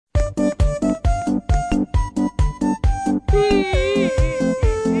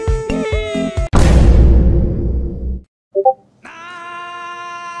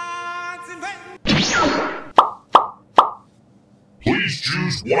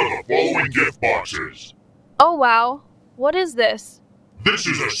one of the following gift boxes. Oh wow, what is this? This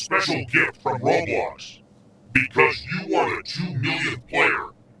is a special gift from Roblox. Because you are the 2 millionth player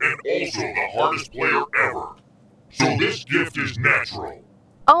and also the hardest player ever. So this gift is natural.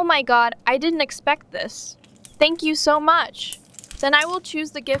 Oh my god, I didn't expect this. Thank you so much. Then I will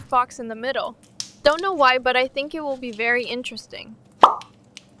choose the gift box in the middle. Don't know why, but I think it will be very interesting.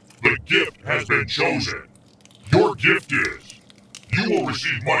 The gift has been chosen. Your gift is, you will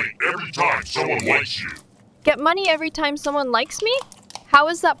receive money every time someone likes you. Get money every time someone likes me? How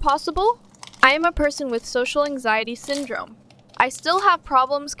is that possible? I am a person with social anxiety syndrome. I still have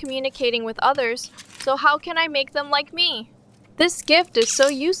problems communicating with others, so how can I make them like me? This gift is so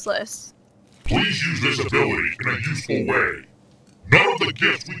useless. Please use this ability in a useful way. None of the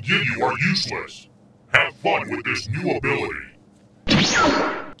gifts we give you are useless. Have fun with this new ability.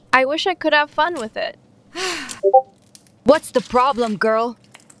 I wish I could have fun with it. What's the problem, girl?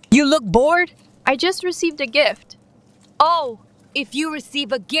 You look bored? I just received a gift. Oh, if you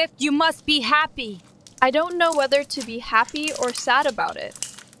receive a gift, you must be happy. I don't know whether to be happy or sad about it.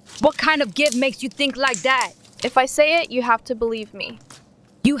 What kind of gift makes you think like that? If I say it, you have to believe me.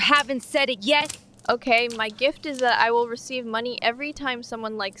 You haven't said it yet? Okay, my gift is that I will receive money every time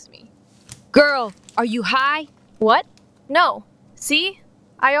someone likes me. Girl, are you high? What? No. See?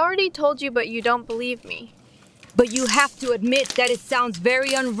 I already told you, but you don't believe me. But you have to admit that it sounds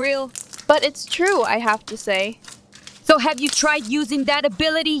very unreal. But it's true, I have to say. So have you tried using that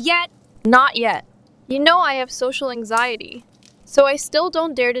ability yet? Not yet. You know I have social anxiety, so I still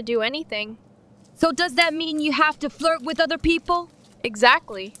don't dare to do anything. So does that mean you have to flirt with other people?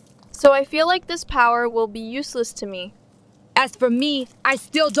 Exactly. So I feel like this power will be useless to me. As for me, I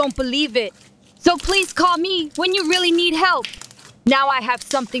still don't believe it. So please call me when you really need help. Now I have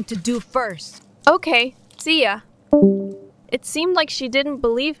something to do first. Okay, see ya. It seemed like she didn't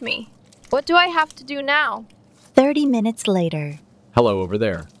believe me. What do I have to do now? 30 minutes later. Hello over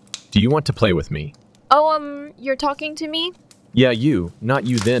there. Do you want to play with me? Oh, you're talking to me? Yeah, you. Not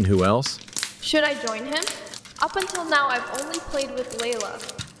you then, who else? Should I join him? Up until now, I've only played with Layla.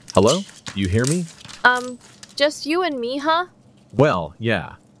 Hello? Do you hear me? Just you and me, huh? Well,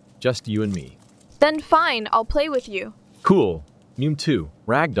 yeah. Just you and me. Then fine, I'll play with you. Cool. Meme 2,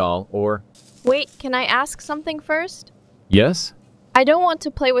 Ragdoll, or... Wait, can I ask something first? Yes? I don't want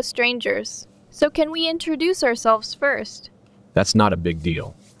to play with strangers. So can we introduce ourselves first? That's not a big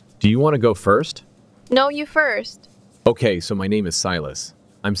deal. Do you want to go first? No, you first. Okay, so my name is Silas.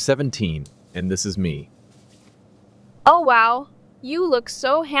 I'm 17, and this is me. Oh wow, you look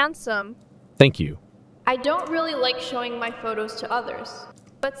so handsome. Thank you. I don't really like showing my photos to others.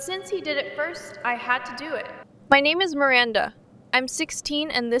 But since he did it first, I had to do it. My name is Miranda. I'm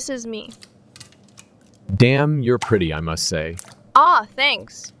 16 and this is me. Damn, you're pretty, I must say. Ah,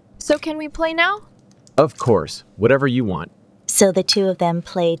 thanks. So can we play now? Of course, whatever you want. So the two of them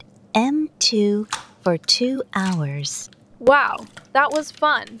played M2 for 2 hours. Wow, that was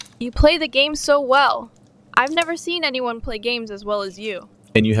fun. You play the game so well. I've never seen anyone play games as well as you.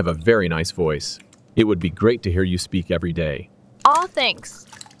 And you have a very nice voice. It would be great to hear you speak every day. Aw, thanks.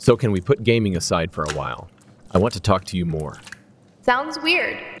 So can we put gaming aside for a while? I want to talk to you more. Sounds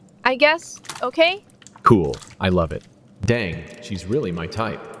weird. I guess, okay? Cool, I love it. Dang, she's really my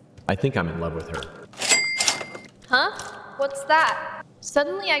type. I think I'm in love with her. Huh? What's that?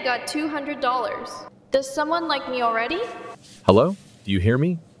 Suddenly I got $200. Does someone like me already? Hello? Do you hear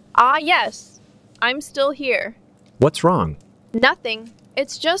me? Ah, yes. I'm still here. What's wrong? Nothing.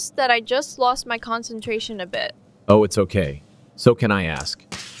 It's just that I just lost my concentration a bit. Oh, it's okay. So can I ask?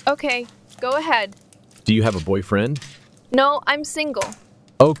 Okay, go ahead. Do you have a boyfriend? No, I'm single.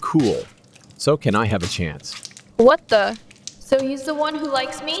 Oh, cool. So can I have a chance? What the? So he's the one who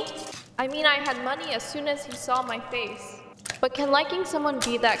likes me? I mean, I had money as soon as he saw my face. But can liking someone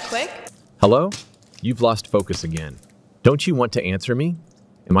be that quick? Hello? You've lost focus again. Don't you want to answer me?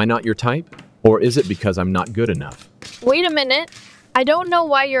 Am I not your type? Or is it because I'm not good enough? Wait a minute. I don't know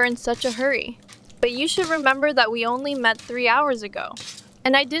why you're in such a hurry. But you should remember that we only met 3 hours ago.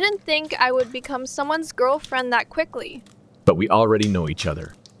 And I didn't think I would become someone's girlfriend that quickly. But we already know each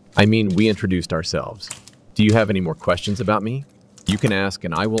other. I mean, we introduced ourselves. Do you have any more questions about me? You can ask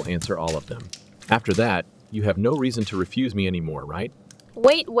and I will answer all of them. After that, you have no reason to refuse me anymore, right?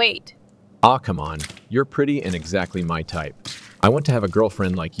 Wait. Ah, come on. You're pretty and exactly my type. I want to have a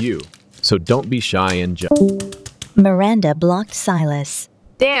girlfriend like you. So don't be shy and Miranda blocked Silas.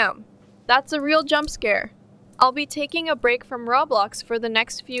 Damn, that's a real jump scare. I'll be taking a break from Roblox for the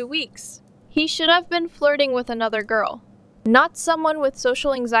next few weeks. He should have been flirting with another girl, not someone with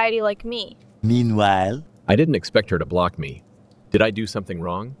social anxiety like me. Meanwhile, I didn't expect her to block me. Did I do something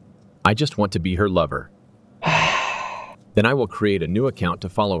wrong? I just want to be her lover. Then I will create a new account to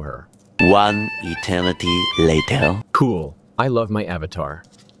follow her. One eternity later. Cool. I love my avatar.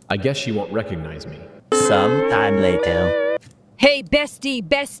 I guess she won't recognize me. Some time later. Hey,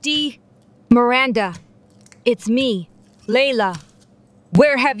 bestie. Miranda, it's me, Layla.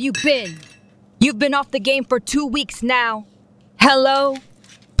 Where have you been? You've been off the game for 2 weeks now. Hello?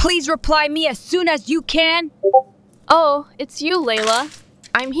 Please reply me as soon as you can. Oh, it's you, Layla.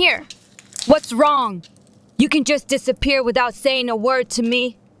 I'm here. What's wrong? You can just disappear without saying a word to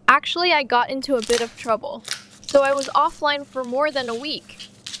me. Actually, I got into a bit of trouble, so I was offline for more than a week.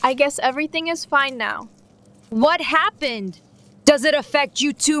 I guess everything is fine now. What happened? Does it affect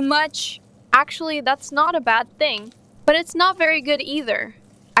you too much? Actually, that's not a bad thing, but it's not very good either.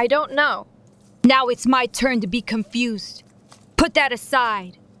 I don't know. Now it's my turn to be confused. Put that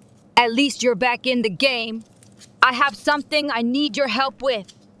aside. At least you're back in the game. I have something I need your help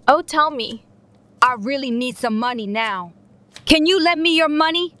with. Oh, tell me. I really need some money now. Can you lend me your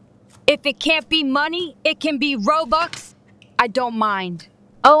money? If it can't be money, it can be Robux. I don't mind.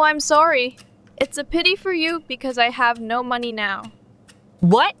 Oh, I'm sorry. It's a pity for you because I have no money now.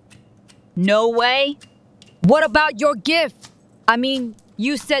 What? No way? What about your gift? I mean,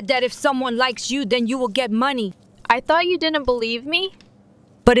 you said that if someone likes you, then you will get money. I thought you didn't believe me?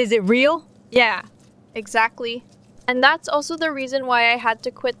 But is it real? Yeah, exactly. And that's also the reason why I had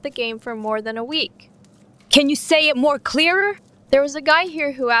to quit the game for more than a week. Can you say it more clearer? There was a guy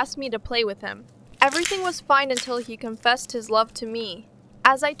here who asked me to play with him. Everything was fine until he confessed his love to me.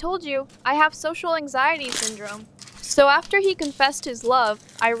 As I told you, I have social anxiety syndrome. So after he confessed his love,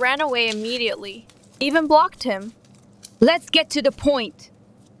 I ran away immediately. Even blocked him. Let's get to the point.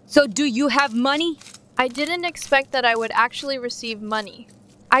 So do you have money? I didn't expect that I would actually receive money.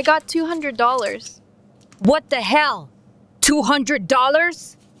 I got $200. What the hell?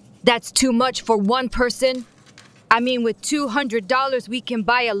 $200? That's too much for one person. I mean, with $200, we can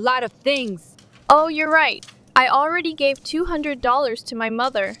buy a lot of things. Oh, you're right. I already gave $200 to my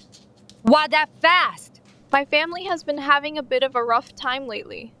mother. Why that fast? My family has been having a bit of a rough time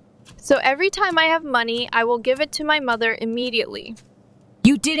lately. So every time I have money, I will give it to my mother immediately.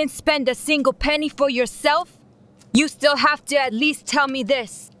 You didn't spend a single penny for yourself? You still have to at least tell me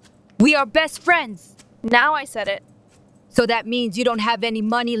this. We are best friends. Now I said it. So that means you don't have any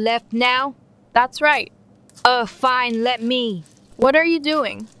money left now? That's right. Fine, let me. What are you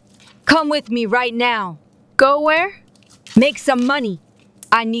doing? Come with me right now. Go where? Make some money.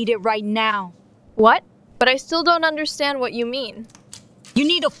 I need it right now. What? But I still don't understand what you mean. You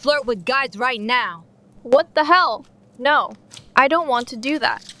need to flirt with guys right now. What the hell? No, I don't want to do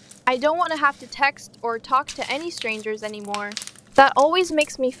that. I don't want to have to text or talk to any strangers anymore. That always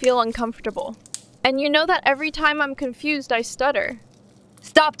makes me feel uncomfortable. And you know that every time I'm confused, I stutter.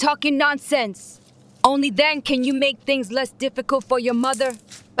 Stop talking nonsense. Only then can you make things less difficult for your mother.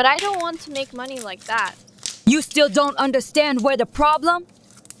 But I don't want to make money like that. You still don't understand where the problem?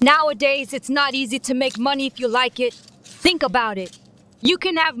 Nowadays, it's not easy to make money if you like it. Think about it. You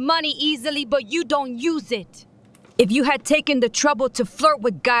can have money easily, but you don't use it. If you had taken the trouble to flirt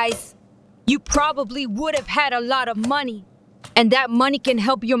with guys, you probably would have had a lot of money. And that money can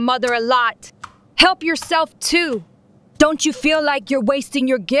help your mother a lot. Help yourself too. Don't you feel like you're wasting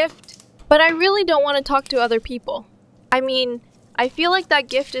your gift? But I really don't want to talk to other people. I mean, I feel like that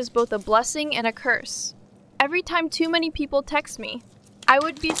gift is both a blessing and a curse. Every time too many people text me, I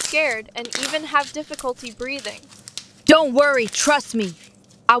would be scared and even have difficulty breathing. Don't worry, trust me.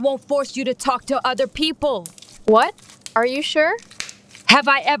 I won't force you to talk to other people. What? Are you sure? Have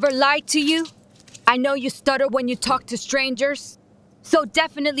I ever lied to you? I know you stutter when you talk to strangers. So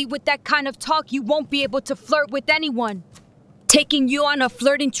definitely with that kind of talk, you won't be able to flirt with anyone. Taking you on a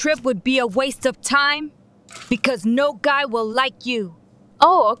flirting trip would be a waste of time because no guy will like you.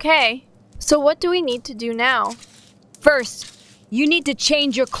 Oh, okay. So what do we need to do now? First, you need to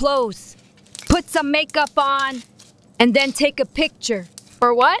change your clothes. Put some makeup on and then take a picture.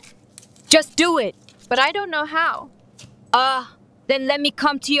 For what? Just do it. But I don't know how. Then let me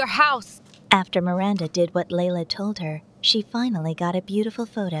come to your house. After Miranda did what Layla told her, she finally got a beautiful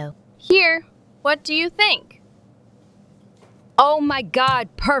photo. Here, what do you think? Oh my God,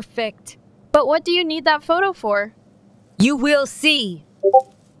 perfect. But what do you need that photo for? You will see.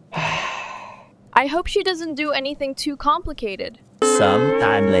 I hope she doesn't do anything too complicated. Some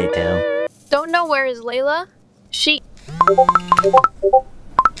time later. Don't know where is Layla? She...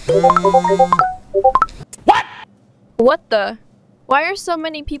 What? What the? Why are so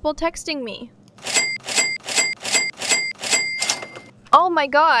many people texting me? Oh my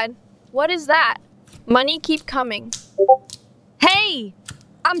God, what is that? Money keep coming. Hey!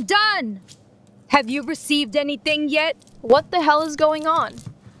 I'm done! Have you received anything yet? What the hell is going on?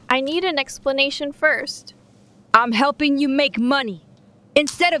 I need an explanation first. I'm helping you make money.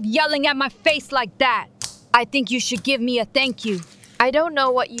 Instead of yelling at my face like that, I think you should give me a thank you. I don't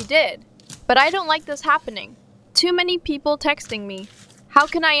know what you did, but I don't like this happening. Too many people texting me. How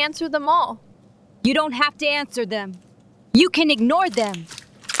can I answer them all? You don't have to answer them. You can ignore them.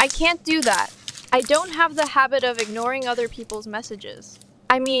 I can't do that. I don't have the habit of ignoring other people's messages.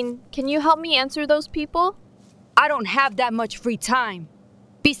 I mean, can you help me answer those people? I don't have that much free time.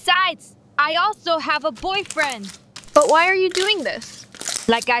 Besides, I also have a boyfriend. But why are you doing this?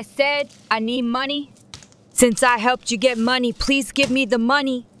 Like I said, I need money. Since I helped you get money, please give me the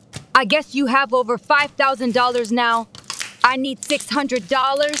money. I guess you have over $5,000 now. I need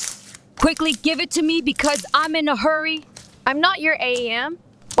 $600. Quickly give it to me because I'm in a hurry. I'm not your AEM.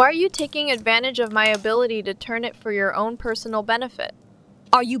 Why are you taking advantage of my ability to turn it for your own personal benefit?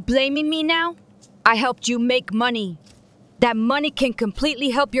 Are you blaming me now? I helped you make money. That money can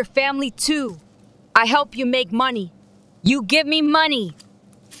completely help your family too. I help you make money. You give me money.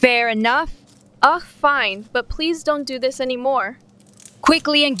 Fair enough? Ugh, fine, but please don't do this anymore.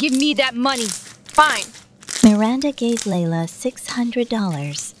 Quickly and give me that money. Fine. Miranda gave Layla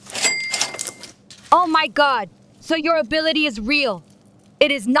 $600. Oh my God, so your ability is real. It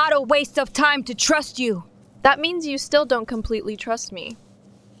is not a waste of time to trust you. That means you still don't completely trust me.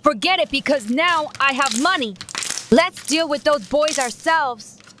 Forget it because now I have money. Let's deal with those boys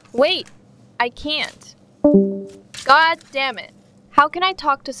ourselves. Wait, I can't. God damn it. How can I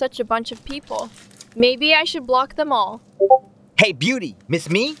talk to such a bunch of people? Maybe I should block them all. Hey, Beauty, Miss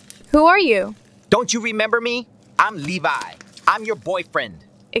Me? Who are you? Don't you remember me? I'm Levi. I'm your boyfriend.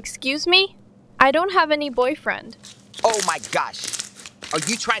 Excuse me? I don't have any boyfriend. Oh my gosh. Are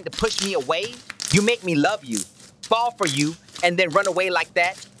you trying to push me away? You make me love you, fall for you, and then run away like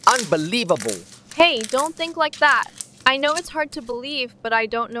that? Unbelievable. Hey, don't think like that. I know it's hard to believe, but I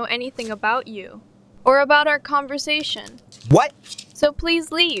don't know anything about you. Or about our conversation. What? So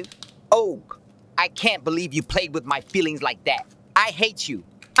please leave. Oh, I can't believe you played with my feelings like that. I hate you.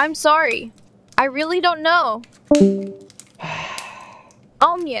 I'm sorry. I really don't know.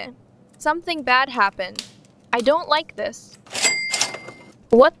 Omye, something bad happened. I don't like this.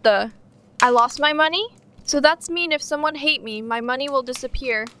 What the? I lost my money? So that's mean if someone hate me, my money will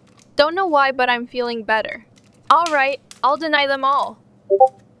disappear. Don't know why, but I'm feeling better. Alright, I'll deny them all.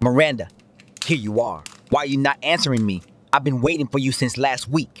 Miranda, here you are. Why are you not answering me? I've been waiting for you since last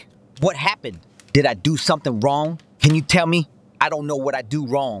week. What happened? Did I do something wrong? Can you tell me? I don't know what I do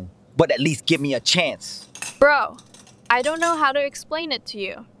wrong, but at least give me a chance. Bro, I don't know how to explain it to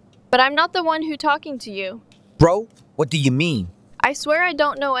you. But I'm not the one who talking to you. Bro, what do you mean? I swear I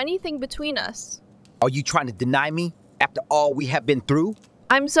don't know anything between us. Are you trying to deny me after all we have been through?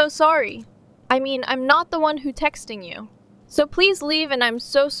 I'm so sorry. I mean, I'm not the one who texting you. So please leave and I'm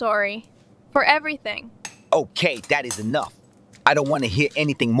so sorry. For everything. Okay, that is enough. I don't want to hear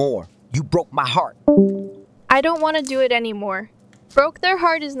anything more. You broke my heart. I don't want to do it anymore. Broke their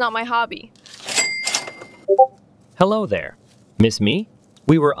heart is not my hobby. Hello there. Miss Me?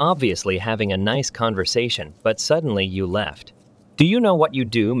 We were obviously having a nice conversation, but suddenly you left. Do you know what you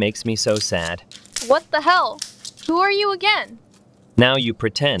do makes me so sad? What the hell? Who are you again? Now you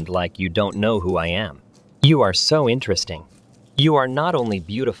pretend like you don't know who I am. You are so interesting. You are not only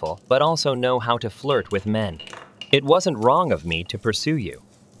beautiful, but also know how to flirt with men. It wasn't wrong of me to pursue you.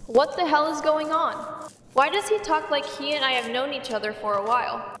 What the hell is going on? Why does he talk like he and I have known each other for a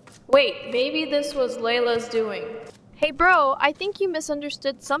while? Wait, maybe this was Layla's doing. Hey bro, I think you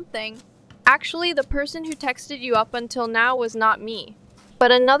misunderstood something. Actually, the person who texted you up until now was not me,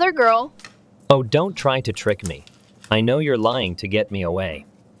 but another girl. Oh, don't try to trick me. I know you're lying to get me away.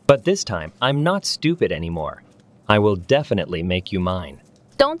 But this time, I'm not stupid anymore. I will definitely make you mine.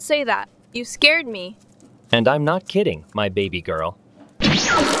 Don't say that. You scared me. And I'm not kidding, my baby girl.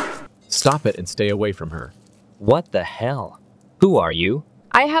 Stop it and stay away from her. What the hell? Who are you?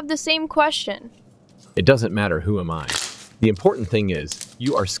 I have the same question. It doesn't matter who am I. The important thing is,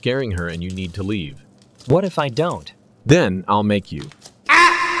 you are scaring her and you need to leave. What if I don't? Then I'll make you.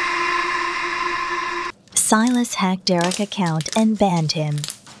 Silas hacked Derek's account and banned him.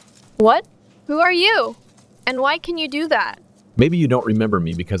 What? Who are you? And why can you do that? Maybe you don't remember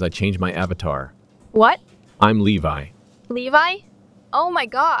me because I changed my avatar. What? I'm Levi. Levi? Oh my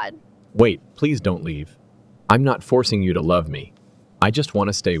god. Wait, please don't leave. I'm not forcing you to love me. I just want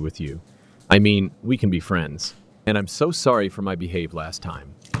to stay with you. I mean, we can be friends. And I'm so sorry for my behavior last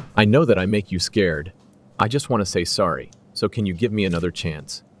time. I know that I make you scared. I just want to say sorry. So can you give me another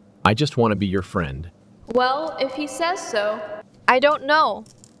chance? I just want to be your friend. Well, if he says so. I don't know,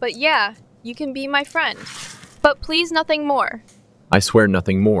 but yeah, you can be my friend. But please nothing more. I swear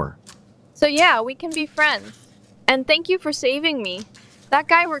nothing more. So yeah, we can be friends. And thank you for saving me. That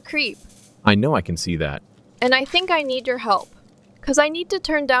guy were creep. I know I can see that. And I think I need your help. 'Cause I need to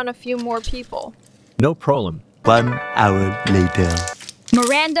turn down a few more people. No problem. 1 hour later.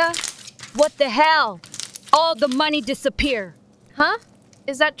 Miranda, what the hell? All the money disappear. Huh?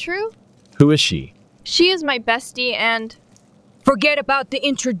 Is that true? Who is she? She is my bestie and... Forget about the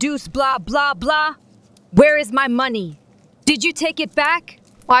introduce blah blah blah. Where is my money? Did you take it back?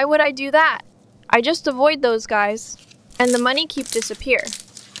 Why would I do that? I just avoid those guys. And the money keep disappear.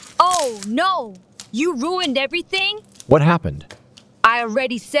 Oh no! You ruined everything? What happened? I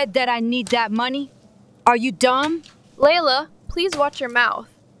already said that I need that money. Are you dumb? Layla, please watch your mouth.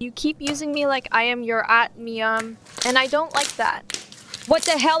 You keep using me like I am your and I don't like that. What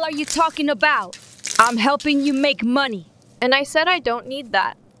the hell are you talking about? I'm helping you make money. And I said I don't need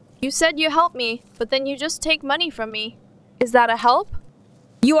that. You said you help me, but then you just take money from me. Is that a help?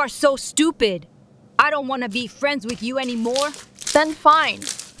 You are so stupid. I don't want to be friends with you anymore. Then fine.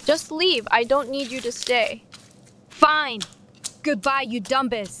 Just leave. I don't need you to stay. Fine. Goodbye, you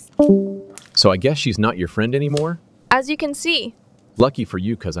dumbass. So I guess she's not your friend anymore? As you can see, Lucky for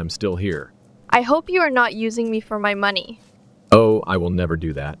you, 'cause I'm still here. I hope you are not using me for my money. Oh, I will never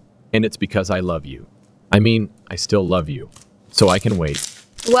do that. And it's because I love you. I mean, I still love you. So I can wait.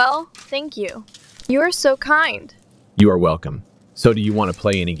 Well, thank you. You are so kind. You are welcome. So do you want to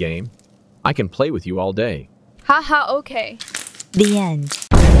play any game? I can play with you all day. Haha, okay. The end.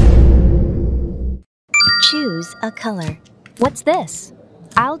 Choose a color. What's this?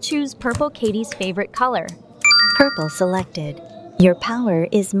 I'll choose purple, Katie's favorite color. Purple selected. Your power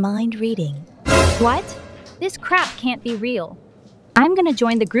is mind reading. What? This crap can't be real. I'm gonna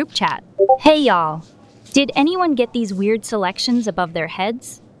join the group chat. Hey y'all. Did anyone get these weird selections above their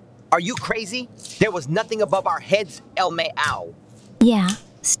heads? Are you crazy? There was nothing above our heads, El Meow. Yeah.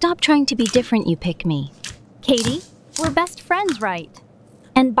 Stop trying to be different, you pick me. Katie, we're best friends, right?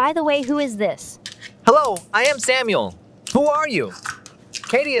 And by the way, who is this? Hello, I am Samuel. Who are you?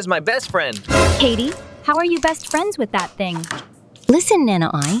 Katie is my best friend. Katie, how are you best friends with that thing? Listen,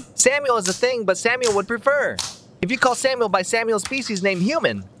 Nana-I. Samuel is a thing, but Samuel would prefer. If you call Samuel by Samuel's species name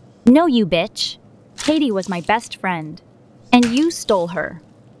human. No, you bitch. Katie was my best friend. And you stole her.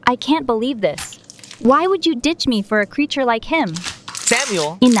 I can't believe this. Why would you ditch me for a creature like him?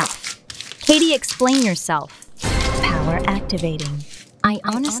 Samuel! Enough. Katie, explain yourself. Power activating. I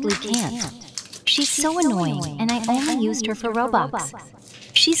honestly can't. She's so annoying, and I only used her for Robux.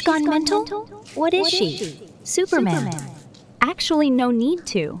 She's gone mental? What is she? Superman. Actually, no need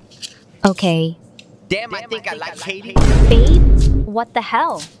to. Okay. Damn, I think I like Katie. Babe, what the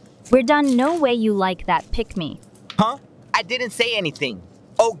hell? We're done. No way you like that pick me. Huh? I didn't say anything.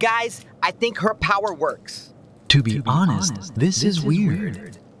 Oh, guys, I think her power works. To be honest, this is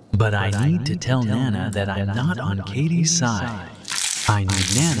weird. But I need to tell Nana that I'm not on Katie's side. I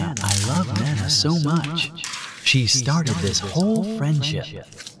need Nana. I love Nana so much. She started this whole friendship,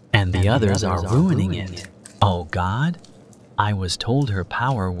 and the others are ruining it. Oh God, I was told her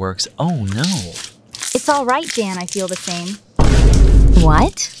power works. Oh no. It's all right, Dan. I feel the same.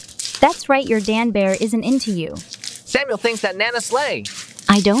 What? That's right, your Dan Bear isn't into you. Samuel thinks that Nana slay.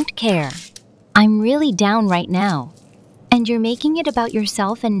 I don't care. I'm really down right now. And you're making it about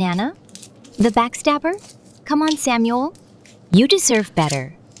yourself and Nana? The backstabber? Come on, Samuel. You deserve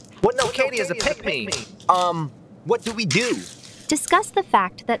better. What no, Katie is a pick-me. What do we do? Discuss the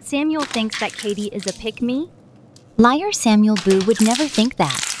fact that Samuel thinks that Katie is a pick-me. Liar Samuel Boo would never think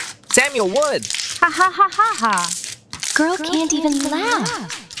that. Samuel would. Ha ha ha ha ha. Girl can't even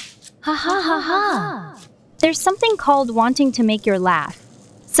laugh. Ha ha ha ha. There's something called wanting to make your laugh.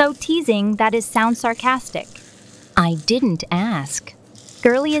 So teasing, that is sound sarcastic. I didn't ask.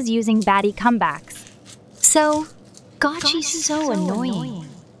 Girly is using baddie comebacks. So, God, she's so annoying.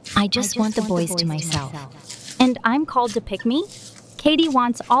 I just want the boys to myself. And I'm called to pick me? Katie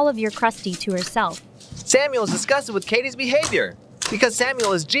wants all of your crusty to herself. Samuel is disgusted with Katie's behavior because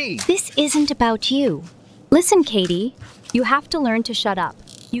Samuel is G. This isn't about you. Listen, Katie, you have to learn to shut up.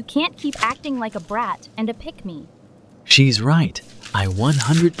 You can't keep acting like a brat and a pick-me. She's right. I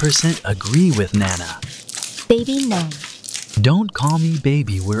 100% agree with Nana. Baby, no. Don't call me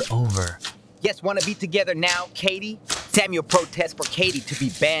baby, we're over. Yes, wanna be together now, Katie? Samuel protests for Katie to be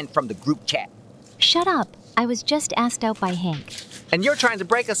banned from the group chat. Shut up. I was just asked out by Hank. And you're trying to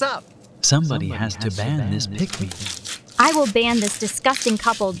break us up. Somebody has to ban this pick-me. I will ban this disgusting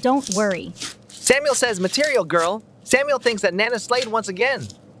couple, don't worry. Samuel says material girl. Samuel thinks that Nana slayed once again.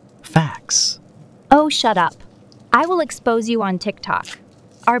 Facts. Oh, shut up. I will expose you on TikTok.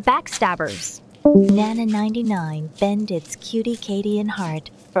 Our backstabbers. Nana99 bend its cutie Katie and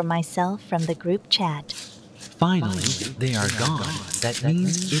heart for myself from the group chat. Finally, they are gone. That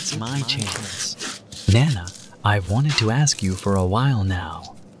means it's my chance. Nana, I've wanted to ask you for a while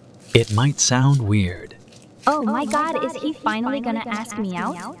now. It might sound weird. Oh my god, is he finally gonna ask me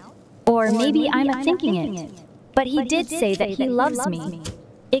out? Or maybe I'm thinking it. But he did say that he loves me.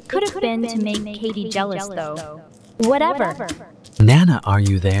 It could have been to make Katie jealous though. Whatever. Nana, are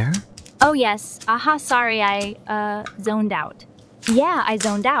you there? Oh yes, sorry, I, zoned out. Yeah, I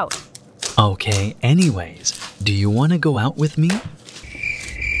zoned out. Okay, anyways, do you want to go out with me?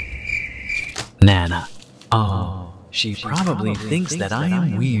 Nana. Oh, she probably thinks that I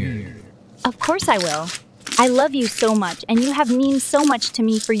am weird. Of course I will. I love you so much, and you have meant so much to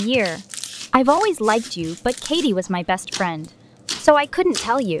me for years. I've always liked you, but Katie was my best friend. So I couldn't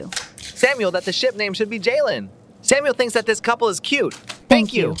tell you. Samuel, that the ship name should be Jalen. Samuel thinks that this couple is cute.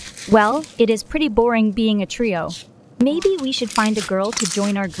 Thank you. Well, it is pretty boring being a trio. Maybe we should find a girl to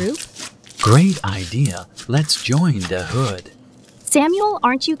join our group? Great idea. Let's join the hood. Samuel,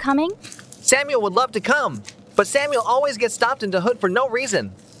 aren't you coming? Samuel would love to come, but Samuel always gets stopped into hood for no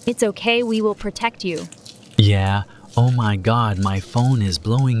reason. It's okay, we will protect you. Yeah, oh my god, my phone is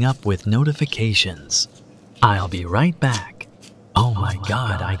blowing up with notifications. I'll be right back. Oh my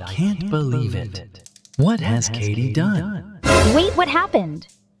god, I can't believe it. What has Katie done? Wait, what happened?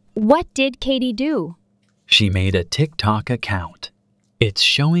 What did Katie do? She made a TikTok account. It's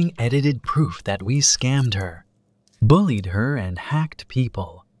showing edited proof that we scammed her, bullied her, and hacked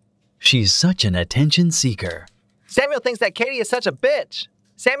people. She's such an attention seeker. Samuel thinks that Katie is such a bitch.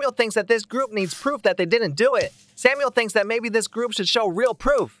 Samuel thinks that this group needs proof that they didn't do it. Samuel thinks that maybe this group should show real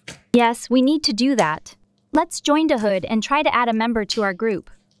proof. Yes, we need to do that. Let's join the hood and try to add a member to our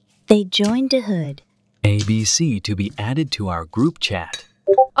group. They joined the hood. ABC to be added to our group chat.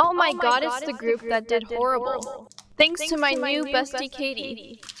 Oh my god, it's the group that did horrible. Thanks to my new bestie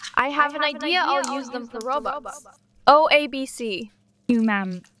Katie. I have an idea, I'll use them for Robux. Oh, ABC.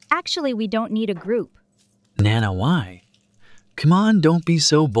 Ma'am, actually we don't need a group. Nana, why? Come on, don't be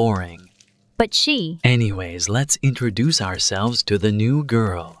so boring. But she... Anyways, let's introduce ourselves to the new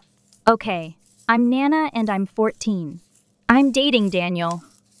girl. Okay, I'm Nana and I'm 14. I'm dating Daniel.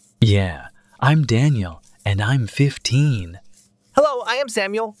 Yeah, I'm Daniel and I'm 15. Hello, I am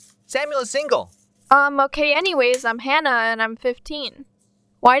Samuel. Samuel is single. Okay, anyways, I'm Hannah and I'm 15.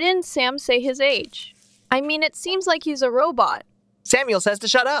 Why didn't Sam say his age? I mean, it seems like he's a robot. Samuel says to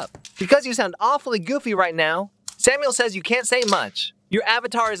shut up. Because you sound awfully goofy right now, Samuel says you can't say much. Your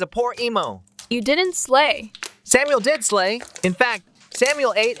avatar is a poor emo. You didn't slay. Samuel did slay. In fact,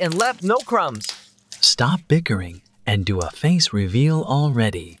 Samuel ate and left no crumbs. Stop bickering and do a face reveal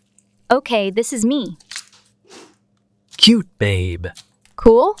already. Okay, this is me. Cute, babe.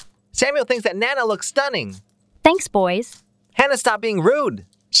 Cool? Samuel thinks that Nana looks stunning. Thanks, boys. Hannah, stop being rude.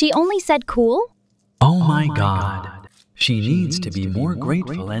 She only said cool? Oh my god. She needs to be more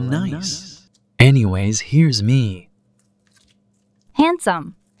grateful and nice. Anyways, here's me.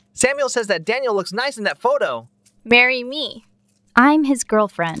 Handsome. Samuel says that Daniel looks nice in that photo. Marry me. I'm his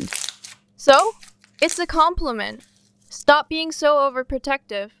girlfriend. So? It's a compliment. Stop being so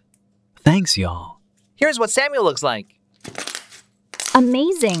overprotective. Thanks, y'all. Here's what Samuel looks like.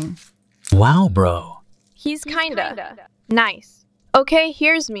 Amazing. Wow, bro. He's kinda nice. Okay,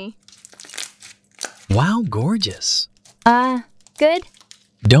 here's me. Wow, gorgeous. Good?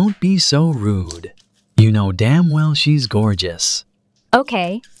 Don't be so rude. You know damn well she's gorgeous.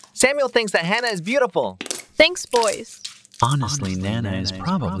 Okay. Samuel thinks that Hannah is beautiful. Thanks, boys. Honestly, Nana is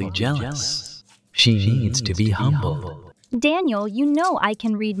probably jealous. She needs to be humbled. Daniel, you know I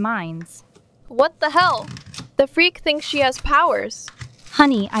can read minds. What the hell? The freak thinks she has powers.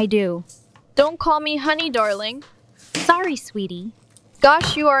 Honey, I do. Don't call me honey, darling. Sorry, sweetie.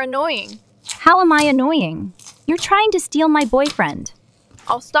 Gosh, you are annoying. How am I annoying? You're trying to steal my boyfriend.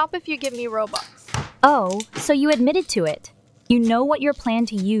 I'll stop if you give me Robux. Oh, so you admitted to it. You know what your plan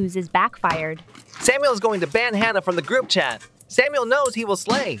to use is backfired. Samuel is going to ban Hannah from the group chat. Samuel knows he will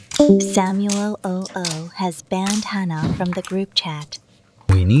slay. Samuel OO has banned Hannah from the group chat.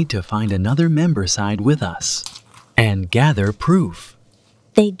 We need to find another member side with us and gather proof.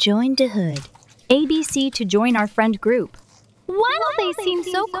 They joined the hood. ABC to join our friend group. Wow, they seem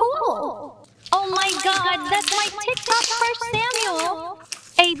so cool. Oh my god, that's my TikTok crush Samuel.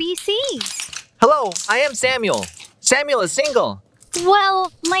 ABC. Hello, I am Samuel. Samuel is single.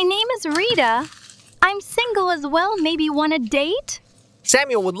 Well, my name is Rita. I'm single as well. Maybe want a date?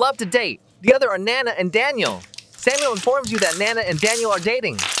 Samuel would love to date. The other are Nana and Daniel. Samuel informs you that Nana and Daniel are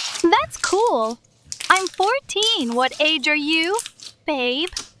dating. That's cool. I'm 14. What age are you, babe?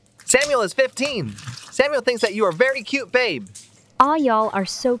 Samuel is 15. Samuel thinks that you are very cute, babe. All y'all are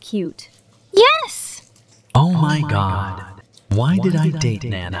so cute. Yes! Oh my God. Why did I date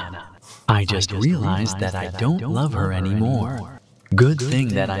Nana? I just realized that I don't love her anymore. Good thing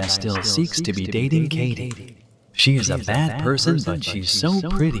that I still seeks to be dating Katie. She is a bad person, but she's so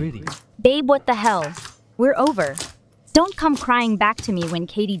pretty. Babe, what the hell? We're over. Don't come crying back to me when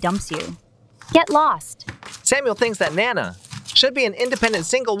Katie dumps you. Get lost. Samuel thinks that Nana should be an independent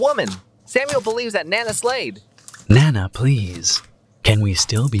single woman. Samuel believes that Nana slayed. Nana, please. Can we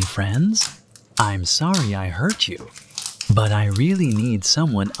still be friends? I'm sorry I hurt you, but I really need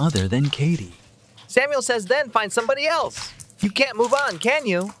someone other than Katie. Samuel says then find somebody else. You can't move on, can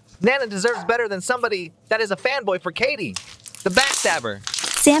you? Nana deserves better than somebody that is a fanboy for Katie. The backstabber.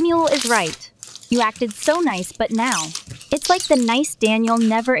 Samuel is right. You acted so nice, but now, it's like the nice Daniel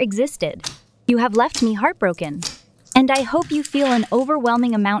never existed. You have left me heartbroken. And I hope you feel an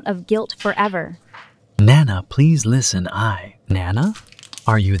overwhelming amount of guilt forever. Nana, please listen. Nana?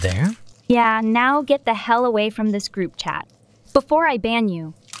 Are you there? Yeah, now get the hell away from this group chat. Before I ban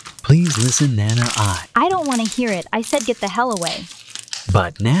you. Please listen, Nana, I don't want to hear it. I said get the hell away.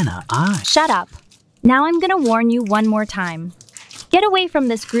 But Nana, Shut up. Now I'm gonna warn you one more time. Get away from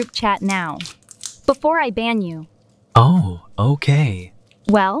this group chat now. Before I ban you. Oh, okay.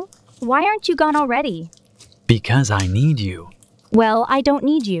 Well, why aren't you gone already? Because I need you. Well, I don't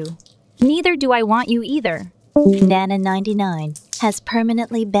need you. Neither do I want you either. Nana99 has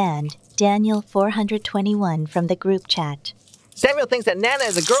permanently banned Daniel 421 from the group chat. Samuel thinks that Nana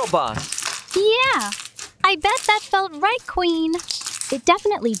is a girl boss. Yeah, I bet that felt right, Queen. It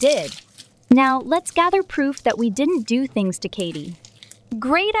definitely did. Now, let's gather proof that we didn't do things to Katie.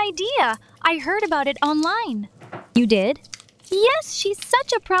 Great idea. I heard about it online. You did? Yes, she's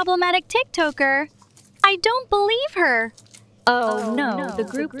such a problematic TikToker. I don't believe her. Oh, no, the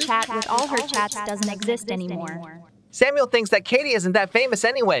group chat with all her chats doesn't exist anymore. Samuel thinks that Katie isn't that famous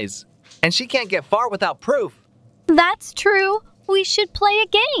anyways, and she can't get far without proof. That's true. We should play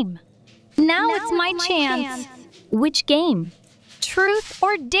a game. Now it's my chance. Which game? Truth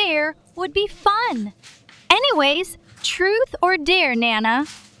or Dare would be fun. Anyways, truth or dare, Nana?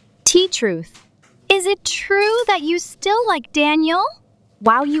 T-Truth. Is it true that you still like Daniel?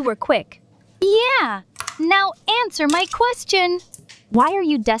 Wow, you were quick. Yeah. Now answer my question. Why are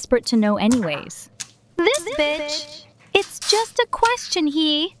you desperate to know anyways? This bitch. It's just a question,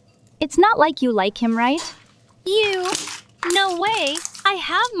 he. It's not like you like him, right? You. No way. I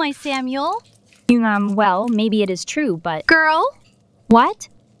have my Samuel. Well, maybe it is true, but... Girl? What?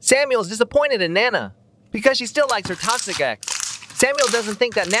 Samuel's disappointed in Nana because she still likes her toxic ex. Samuel doesn't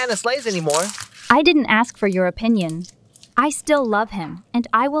think that Nana slays anymore. I didn't ask for your opinion. I still love him, and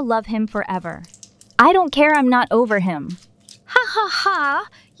I will love him forever. I don't care I'm not over him. Ha ha ha!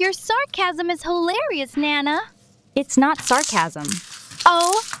 Your sarcasm is hilarious, Nana. It's not sarcasm.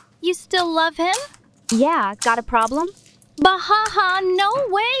 Oh, you still love him? Yeah, got a problem? Bah ha ha, no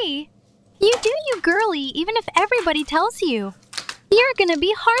way! You do you girly, even if everybody tells you. You're gonna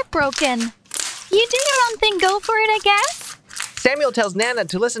be heartbroken. You do your own thing, go for it, I guess? Samuel tells Nana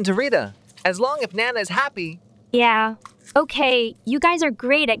to listen to Rita, as long if Nana is happy. Yeah, okay, you guys are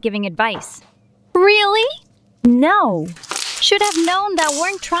great at giving advice. Really? No. Should have known that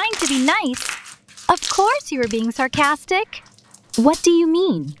weren't trying to be nice. Of course you were being sarcastic. What do you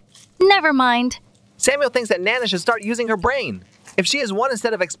mean? Never mind. Samuel thinks that Nana should start using her brain. If she is one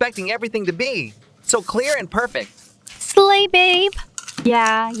instead of expecting everything to be so clear and perfect. Slay, babe.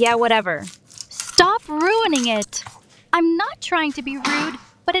 Yeah, whatever. Stop ruining it. I'm not trying to be rude,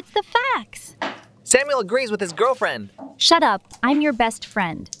 but it's the facts. Samuel agrees with his girlfriend. Shut up. I'm your best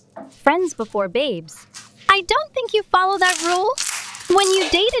friend. Friends before babes. I don't think you follow that rule. When you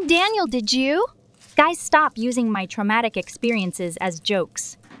dated Daniel, did you? Guys, stop using my traumatic experiences as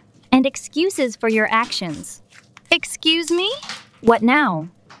jokes and excuses for your actions. Excuse me? What now?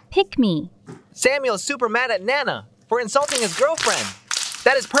 Pick me. Samuel is super mad at Nana for insulting his girlfriend.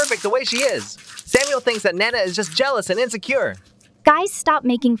 That is perfect the way she is. Samuel thinks that Nana is just jealous and insecure. Guys, stop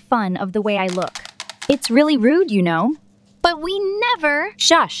making fun of the way I look. It's really rude, you know. But we never...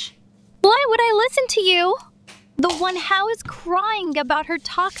 Shush. Why would I listen to you? The one how is crying about her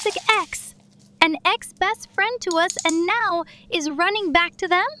toxic ex. An ex-best friend to us and now is running back to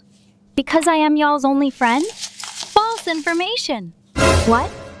them? Because I am y'all's only friend? False information.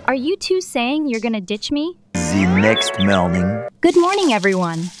 What? Are you two saying you're gonna ditch me? The next morning. Good morning,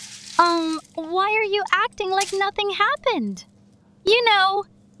 everyone. Why are you acting like nothing happened? You know,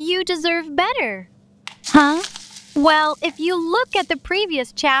 you deserve better. Huh? Well, if you look at the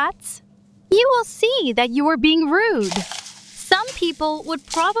previous chats, You will see that you were being rude. Some people would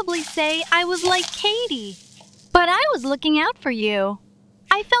probably say I was like Katie, but I was looking out for you.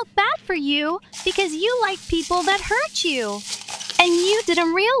 I felt bad for you because you like people that hurt you. And you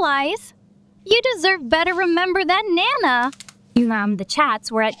didn't realize. You deserve better. Remember that, Nana. The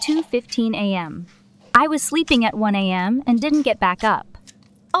chats were at 2:15 a.m. I was sleeping at 1 a.m. and didn't get back up.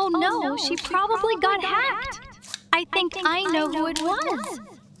 Oh no, she probably got hacked. I think I know who it was.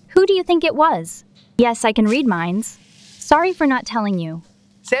 Who do you think it was? Yes, I can read minds. Sorry for not telling you.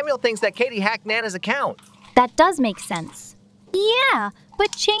 Samuel thinks that Katie hacked Nana's account. That does make sense. Yeah,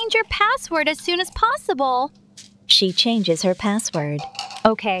 but change your password as soon as possible. She changes her password.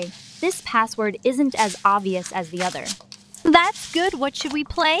 Okay, this password isn't as obvious as the other. That's good. What should we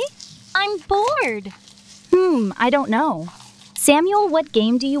play? I'm bored. I don't know. Samuel, what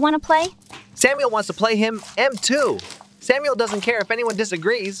game do you want to play? Samuel wants to play him M2. Samuel doesn't care if anyone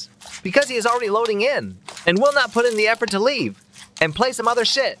disagrees because he is already loading in and will not put in the effort to leave and play some other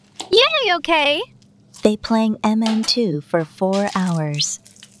shit. Yay, okay. They playing MM2 for 4 hours.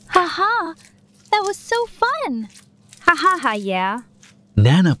 Haha, that was so fun. Ha, yeah.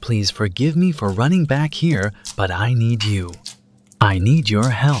 Nana, please forgive me for running back here, but I need you. I need your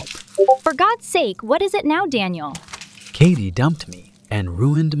help. For God's sake, what is it now, Daniel? Katie dumped me and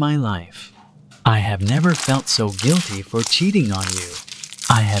ruined my life. I have never felt so guilty for cheating on you.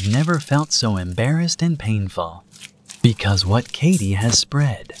 I have never felt so embarrassed and painful. Because what Katie has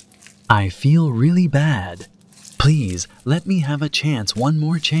spread. I feel really bad. Please, let me have a chance, one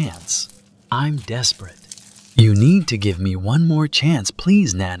more chance. I'm desperate. You need to give me one more chance,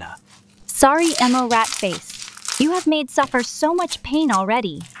 please, Nana. Sorry, Emo Ratface. You have made suffer so much pain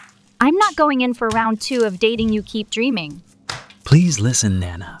already. I'm not going in for round 2 of dating you keep dreaming. Please listen,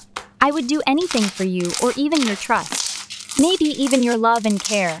 Nana. I would do anything for you or even your trust. Maybe even your love and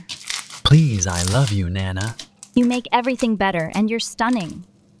care. Please, I love you, Nana. You make everything better and you're stunning.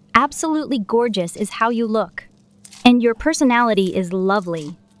 Absolutely gorgeous is how you look. And your personality is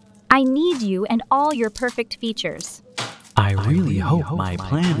lovely. I need you and all your perfect features. I really hope my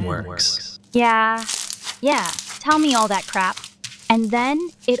plan works. Yeah. Tell me all that crap. And then,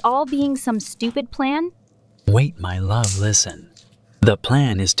 it all being some stupid plan? Wait, my love, listen. The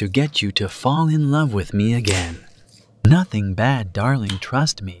plan is to get you to fall in love with me again. Nothing bad, darling,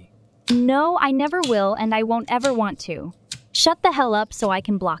 trust me. No, I never will, and I won't ever want to. Shut the hell up so I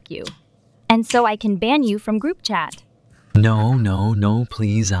can block you. And so I can ban you from group chat. No,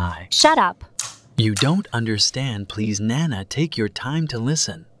 please, Shut up. You don't understand, please, Nana, take your time to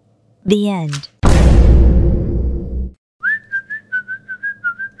listen. The end.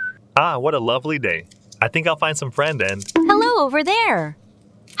 Ah, what a lovely day. I think I'll find some friend and... Hello over there.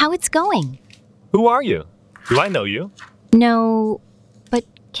 How it's going? Who are you? Do I know you? No, but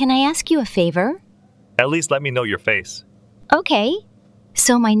can I ask you a favor? At least let me know your face. Okay.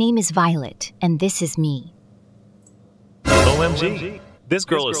 So my name is Violet, and this is me. OMG, this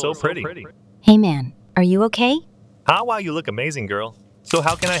girl is so pretty. Hey man, are you okay? Wow, you look amazing, girl. So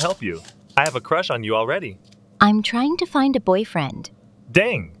how can I help you? I have a crush on you already. I'm trying to find a boyfriend.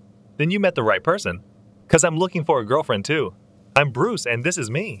 Dang, then you met the right person. 'Cause I'm looking for a girlfriend too. I'm Bruce and this is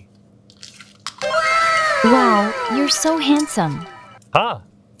me. Wow, you're so handsome.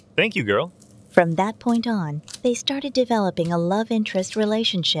 Thank you, girl. From that point on, they started developing a love interest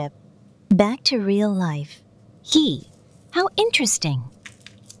relationship. Back to real life. How interesting.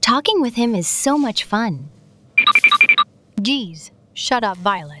 Talking with him is so much fun. Geez, shut up,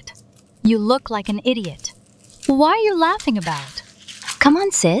 Violet. You look like an idiot. Why are you laughing about? Come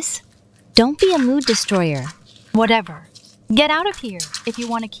on, sis. Don't be a mood destroyer. Whatever. Get out of here if you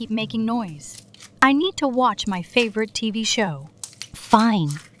want to keep making noise. I need to watch my favorite TV show.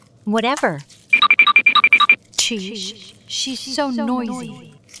 Fine. Whatever. She's so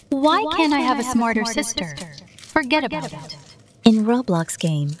noisy. Why can't I have a smarter sister? Forget about it. In Roblox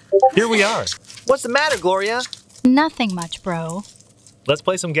game. Here we are. What's the matter, Gloria? Nothing much, bro. Let's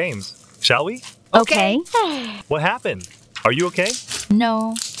play some games, shall we? Okay. What happened? Are you okay?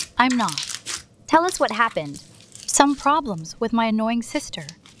 No, I'm not. Tell us what happened. Some problems with my annoying sister.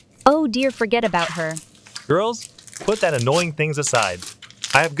 Oh dear, forget about her. Girls, put that annoying things aside.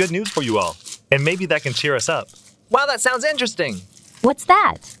 I have good news for you all, and maybe that can cheer us up. Wow, that sounds interesting. What's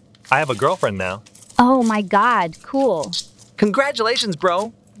that? I have a girlfriend now. Oh my god, cool. Congratulations,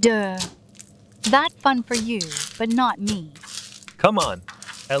 bro. Duh. That fun for you, but not me. Come on,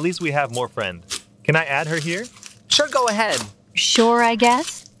 at least we have more friends. Can I add her here? Sure, go ahead. Sure, I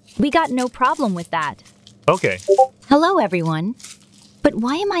guess. We got no problem with that. Okay. Hello, everyone. But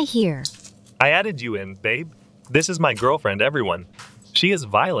why am I here? I added you in, babe. This is my girlfriend, everyone. She is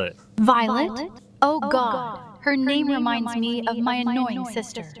Violet. Violet? Oh God, her name reminds me of my annoying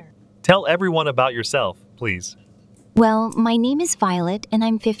sister. Tell everyone about yourself, please. Well, my name is Violet and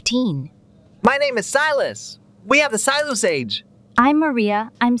I'm 15. My name is Silas. We have the Silas age. I'm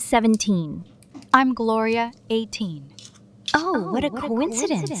Maria. I'm 17. I'm Gloria, 18. Oh, what a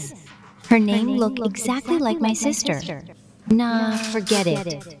coincidence. Her name looked exactly like my sister. Nah, forget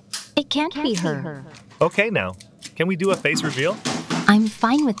it. It can't be her. Okay now, can we do a face reveal? I'm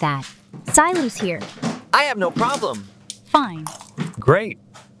fine with that. Silu's here. I have no problem. Fine. Great.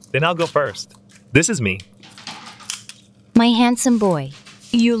 Then I'll go first. This is me. My handsome boy.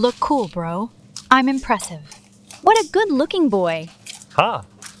 You look cool, bro. I'm impressive. What a good-looking boy. Ha!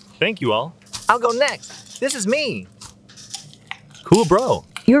 Thank you all. I'll go next. This is me. Cool bro.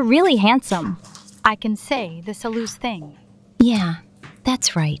 You're really handsome. I can say the Salus thing. Yeah,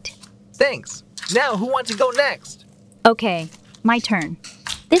 that's right. Thanks. Now, who wants to go next? Okay, my turn.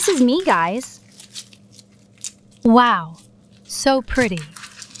 This is me, guys. Wow, so pretty.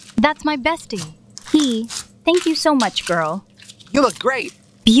 That's my bestie. Thank you so much, girl. You look great.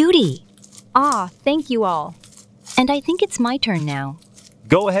 Beauty. Ah, thank you all. And I think it's my turn now.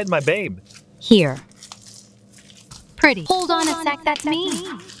 Go ahead, my babe. Here. Pretty. Hold on a sec, that's me.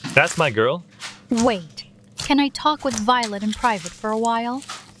 That's my girl. Wait, can I talk with Violet in private for a while?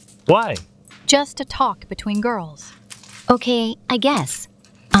 Why? Just a talk between girls. Okay, I guess.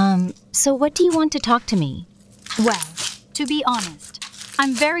 So what do you want to talk to me? Well, to be honest,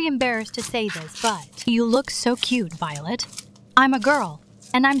 I'm very embarrassed to say this, but you look so cute, Violet. I'm a girl,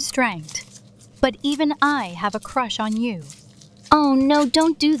 and I'm strength. But even I have a crush on you. Oh, no,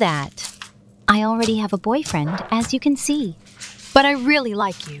 don't do that. I already have a boyfriend, as you can see. But I really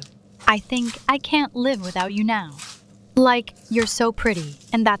like you. I think I can't live without you now. Like, you're so pretty,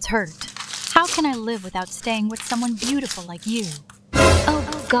 and that's hurt. How can I live without staying with someone beautiful like you?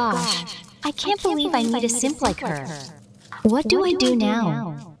 Oh, gosh. I can't believe I need a simp like her. What do I do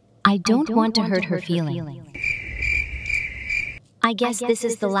now? I don't want to hurt her feelings. I guess this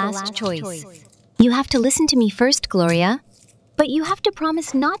is the last choice. You have to listen to me first, Gloria. But you have to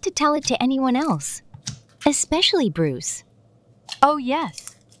promise not to tell it to anyone else. Especially Bruce. Oh,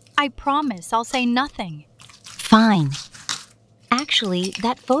 yes. I promise I'll say nothing. Fine. Actually,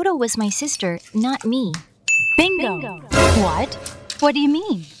 that photo was my sister, not me. Bingo. What? What do you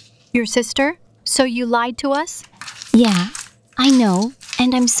mean? Your sister? So you lied to us? Yeah, I know,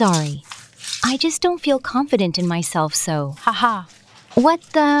 and I'm sorry. I just don't feel confident in myself, so... Haha. What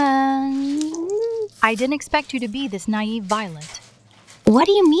the... I didn't expect you to be this naive, Violet. What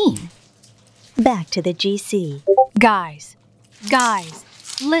do you mean? Back to the GC. Guys,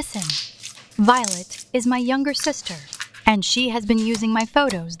 listen. Violet is my younger sister, and she has been using my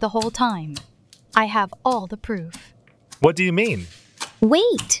photos the whole time. I have all the proof. What do you mean?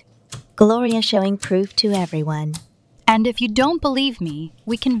 Wait! Gloria showing proof to everyone. And if you don't believe me,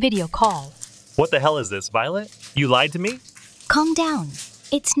 we can video call. What the hell is this, Violet? You lied to me? Calm down.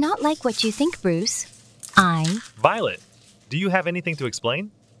 It's not like what you think, Bruce. Violet, do you have anything to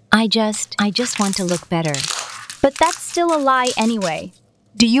explain? I just want to look better. But that's still a lie anyway.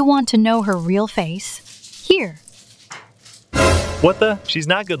 Do you want to know her real face? Here. What the? She's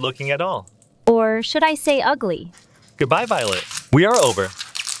not good looking at all. Or should I say ugly? Goodbye, Violet. We are over.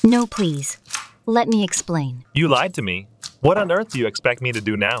 No, please. Let me explain. You lied to me. What on earth do you expect me to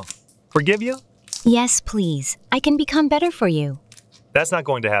do now? Forgive you? Yes, please. I can become better for you. That's not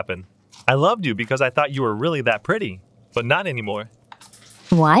going to happen. I loved you because I thought you were really that pretty, but not anymore.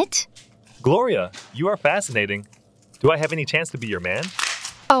 What? Gloria, you are fascinating. Do I have any chance to be your man?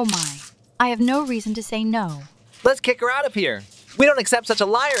 Oh my. I have no reason to say no. Let's kick her out of here. We don't accept such a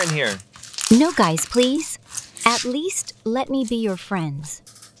liar in here. No, guys, please. At least let me be your friends.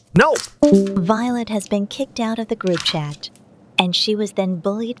 No! Violet has been kicked out of the group chat, and she was then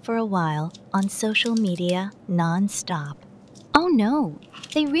bullied for a while on social media non-stop. Oh no,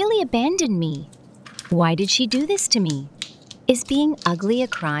 they really abandoned me. Why did she do this to me? Is being ugly a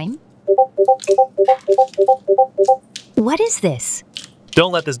crime? What is this?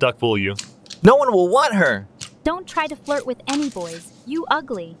 Don't let this duck fool you. No one will want her. Don't try to flirt with any boys. You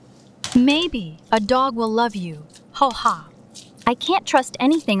ugly. Maybe a dog will love you. Ho ha. I can't trust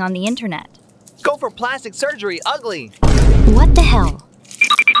anything on the internet. Go for plastic surgery, ugly. What the hell?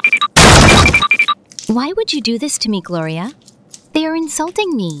 Why would you do this to me, Gloria? They are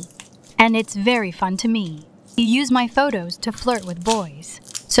insulting me. And it's very fun to me. You use my photos to flirt with boys.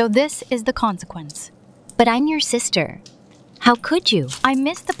 So this is the consequence. But I'm your sister. How could you? I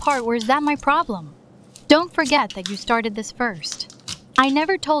missed the part where is that my problem? Don't forget that you started this first. I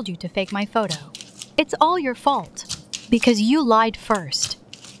never told you to fake my photo. It's all your fault. Because you lied first.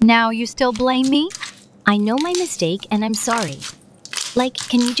 Now you still blame me? I know my mistake and I'm sorry. Like,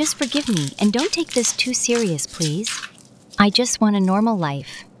 can you just forgive me and don't take this too serious, please? I just want a normal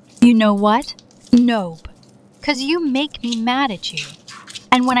life. You know what? Nope. 'Cause you make me mad at you.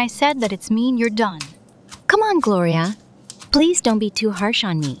 And when I said that it's mean, you're done. Come on, Gloria. Please don't be too harsh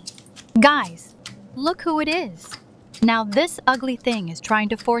on me. Guys, look who it is. Now this ugly thing is trying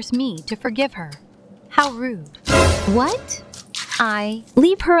to force me to forgive her. How rude. What?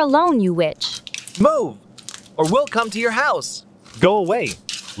 Leave her alone, you witch. Move, or we'll come to your house. Go away,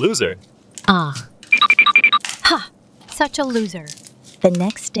 loser. Ah. Ha! Such a loser. The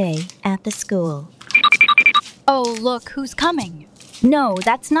next day at the school. Oh, look who's coming. No,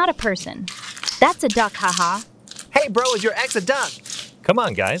 that's not a person. That's a duck, haha. Hey, bro, is your ex a duck? Come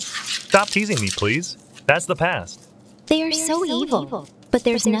on, guys. Stop teasing me, please. That's the past. They are so evil, but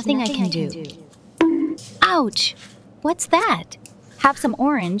there's nothing I can do. Ouch! What's that? Have some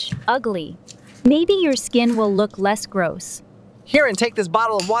orange, ugly. Maybe your skin will look less gross. Here, and take this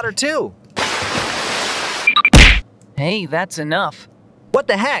bottle of water too. Hey, that's enough. What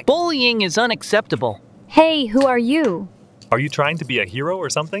the heck? Bullying is unacceptable. Hey, who are you? Are you trying to be a hero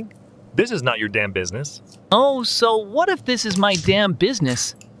or something? This is not your damn business. Oh, so what if this is my damn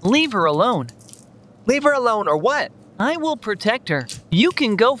business? Leave her alone. Leave her alone or what? I will protect her. You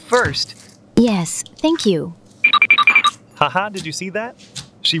can go first. Yes, thank you. Haha, did you see that?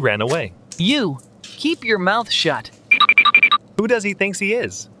 She ran away. You, keep your mouth shut. Who does he think he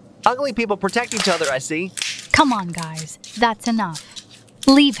is? Ugly people protect each other, I see. Come on, guys. That's enough.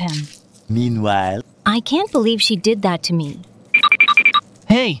 Leave him. Meanwhile, I can't believe she did that to me.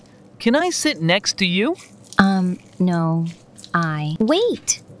 Hey, can I sit next to you? No.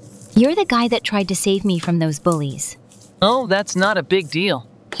 Wait! You're the guy that tried to save me from those bullies. Oh, that's not a big deal.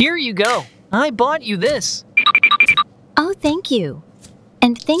 Here you go. I bought you this. Oh, thank you.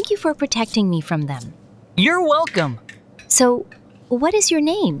 And thank you for protecting me from them. You're welcome. So, what is your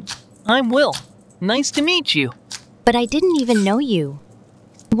name? I'm Will. Nice to meet you. But I didn't even know you.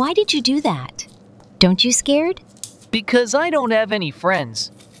 Why did you do that? Don't you scared? Because I don't have any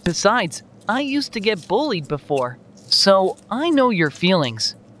friends. Besides, I used to get bullied before. So, I know your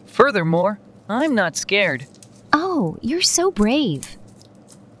feelings. Furthermore, I'm not scared. Oh, you're so brave.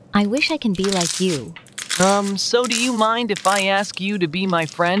 I wish I can be like you. So do you mind if I ask you to be my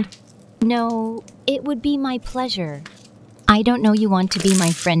friend? No, it would be my pleasure. I don't know you want to be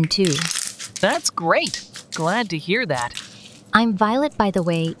my friend too. That's great. Glad to hear that. I'm Violet, by the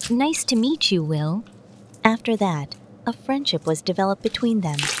way. Nice to meet you, Will. After that, a friendship was developed between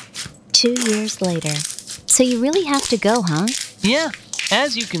them. 2 years later. So you really have to go, huh? Yeah,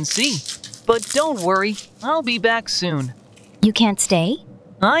 as you can see. But don't worry, I'll be back soon. You can't stay?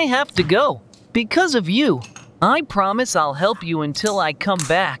 I have to go. Because of you. I promise I'll help you until I come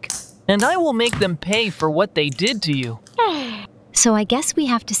back. And I will make them pay for what they did to you. So I guess we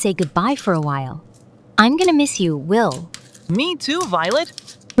have to say goodbye for a while. I'm gonna miss you, Will. Me too, Violet.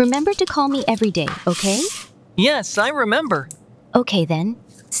 Remember to call me every day, okay? Yes, I remember. Okay then.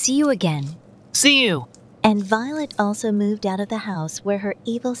 See you again. See you. And Violet also moved out of the house where her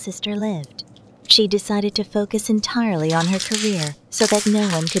evil sister lived. She decided to focus entirely on her career so that no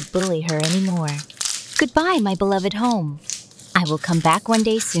one could bully her anymore. Goodbye, my beloved home. I will come back one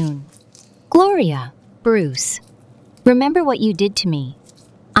day soon. Gloria, Bruce, remember what you did to me.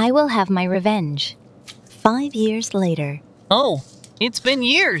 I will have my revenge. 5 years later. Oh, it's been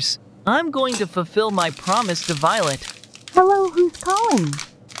years. I'm going to fulfill my promise to Violet. Hello, who's calling?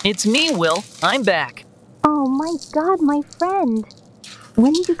 It's me, Will. I'm back. Oh my god, my friend.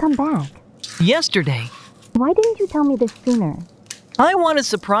 When did you come back? Yesterday. Why didn't you tell me this sooner? I want to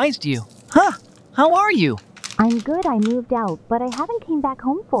surprise you. Huh, how are you? I'm good, I moved out, but I haven't came back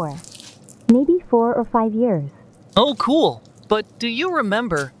home for maybe 4 or 5 years. Oh, cool. But do you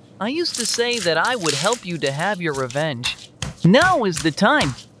remember, I used to say that I would help you to have your revenge. Now is the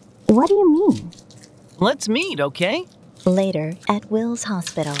time. What do you mean? Let's meet, okay? Later, at Will's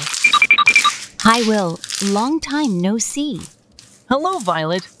hospital. Hi, Will. Long time no see. Hello,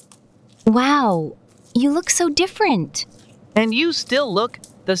 Violet. Wow, you look so different. And you still look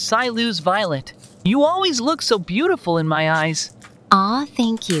the Silu's Violet. You always look so beautiful in my eyes. Aw,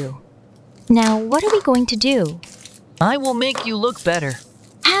 thank you. Now, what are we going to do? I will make you look better.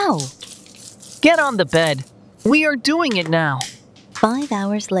 How? Get on the bed. We are doing it now. 5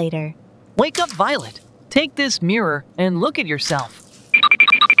 hours later. Wake up, Violet. Take this mirror and look at yourself.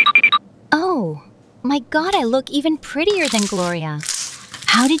 Oh, my God, I look even prettier than Gloria.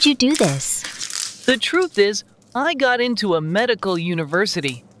 How did you do this? The truth is, I got into a medical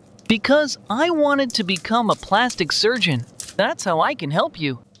university because I wanted to become a plastic surgeon. That's how I can help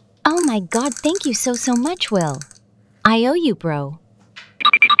you. Oh my god, thank you so much, Will. I owe you, bro.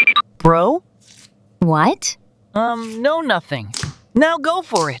 Bro? What? No, nothing. Now go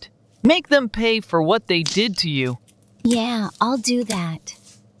for it. Make them pay for what they did to you. Yeah, I'll do that.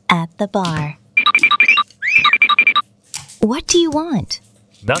 At the bar. What do you want?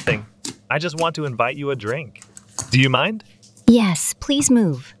 Nothing. I just want to invite you a drink. Do you mind? Yes, please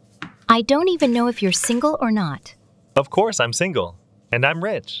move. I don't even know if you're single or not. Of course I'm single. And I'm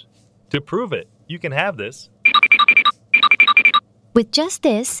rich. To prove it, you can have this. With just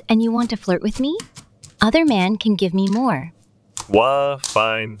this, and you want to flirt with me? Other man can give me more.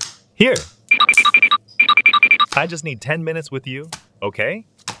 Fine. Here. I just need 10 minutes with you, okay?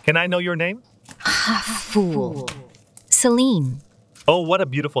 Can I know your name? Fool. Celine. Oh, what a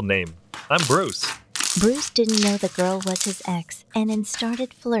beautiful name. I'm Bruce. Bruce didn't know the girl was his ex and then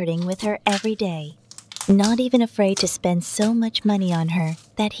started flirting with her every day. Not even afraid to spend so much money on her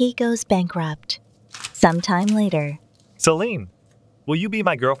that he goes bankrupt. Sometime later. Celine, will you be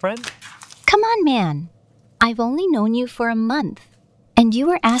my girlfriend? Come on, man. I've only known you for a month. And you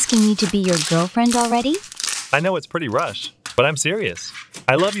were asking me to be your girlfriend already? I know it's pretty rush, but I'm serious.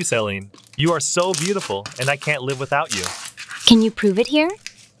 I love you, Celine. You are so beautiful, and I can't live without you. Can you prove it here?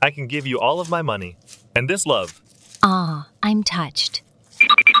 I can give you all of my money. And this love. Ah, I'm touched.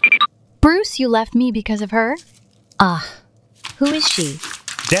 Bruce, you left me because of her? Who is she?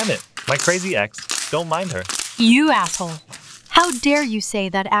 Damn it, my crazy ex. Don't mind her. You asshole. How dare you say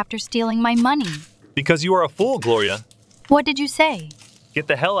that after stealing my money? Because you are a fool, Gloria. What did you say? Get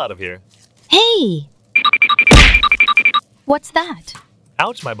the hell out of here. Hey! What's that?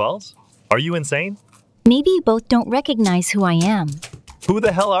 Ouch, my balls. Are you insane? Maybe you both don't recognize who I am. Who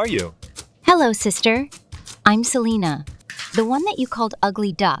the hell are you? Hello, sister. I'm Selena, the one that you called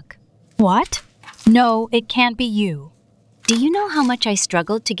Ugly Duck. What? No, it can't be you. Do you know how much I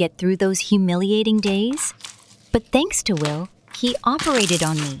struggled to get through those humiliating days? But thanks to Will, he operated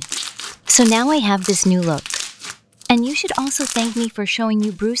on me. So now I have this new look. And you should also thank me for showing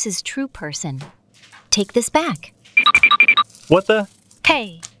you Bruce's true person. Take this back. What the?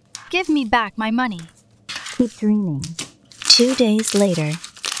 Hey, give me back my money. Keep dreaming. 2 days later,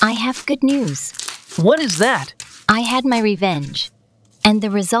 I have good news. What is that? I had my revenge. And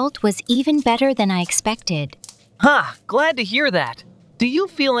the result was even better than I expected. Glad to hear that. Do you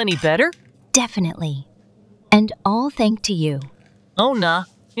feel any better? Definitely. And all thanks to you. Oh, nah.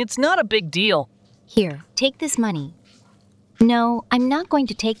 It's not a big deal. Here, take this money. No, I'm not going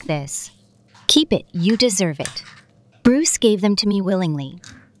to take this. Keep it, you deserve it. Bruce gave them to me willingly.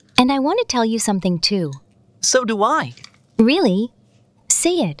 And I want to tell you something too. So do I. Really?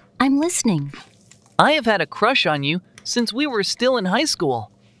 Say it, I'm listening. I have had a crush on you since we were still in high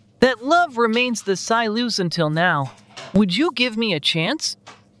school. That love remains the Silus until now. Would you give me a chance?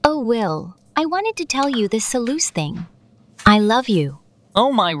 Oh, Will, I wanted to tell you this Salus thing. I love you.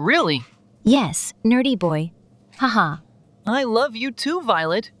 Oh my, really? Yes, nerdy boy. Haha. I love you too,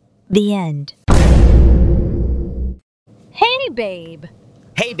 Violet. The end. Hey, babe.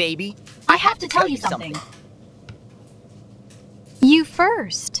 Hey, baby. I have to tell you something. You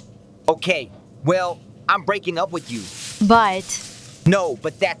first. Okay, well, I'm breaking up with you. But No,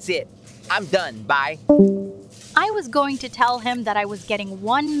 but that's it. I'm done. Bye. I was going to tell him that I was getting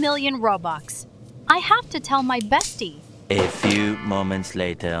 1 million Robux. I have to tell my bestie. A few moments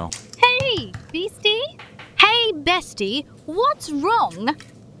later. Hey, Beastie? Hey, bestie, what's wrong?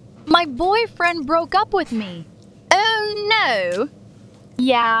 My boyfriend broke up with me. Oh, no.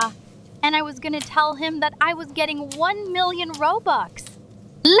 Yeah, and I was gonna tell him that I was getting 1 million Robux.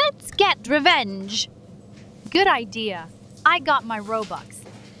 Let's get revenge. Good idea. I got my Robux.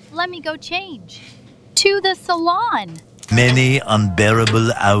 Let me go change. To the salon. Many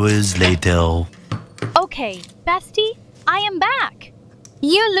unbearable hours later. Okay, bestie, I am back.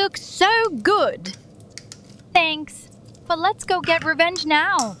 You look so good. Thanks, but let's go get revenge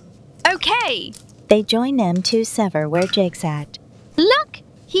now. Okay. They join them to Sever where Jake's at. Look,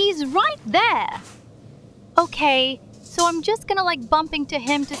 he's right there. Okay, so I'm just gonna like bump into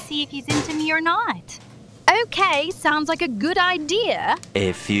him to see if he's into me or not. Okay, sounds like a good idea.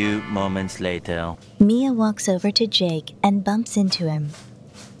 A few moments later. Mia walks over to Jake and bumps into him.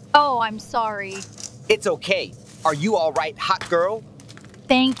 Oh, I'm sorry. It's okay. Are you all right, hot girl?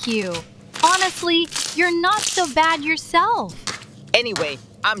 Thank you. Honestly, you're not so bad yourself. Anyway,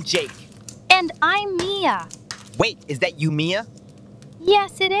 I'm Jake. And I'm Mia. Wait, is that you, Mia?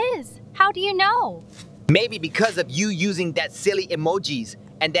 Yes, it is. How do you know? Maybe because of you using that silly emojis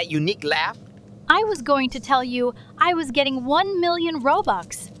and that unique laugh? I was going to tell you I was getting 1 million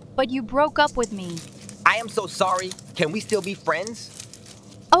Robux, but you broke up with me. I am so sorry. Can we still be friends?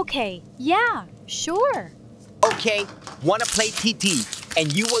 Okay, yeah, sure. Okay, wanna play TT,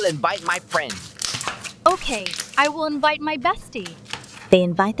 and you will invite my friend. Okay, I will invite my bestie. They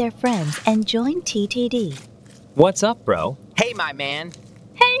invite their friends and join TTD. What's up, bro? Hey, my man.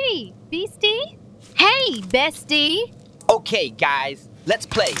 Hey, beastie. Hey, bestie. Okay, guys, let's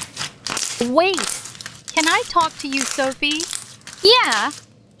play. Wait, can I talk to you, Sophie? Yeah,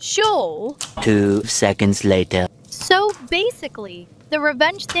 sure. 2 seconds later. So basically, the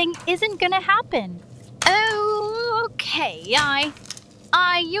revenge thing isn't gonna happen. Oh, okay,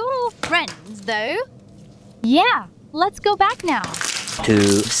 you're friends, though? Yeah, let's go back now.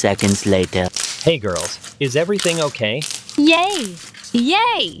 2 seconds later. Hey girls, is everything okay? Yay!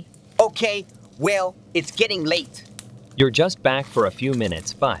 Yay! Okay, well, it's getting late. You're just back for a few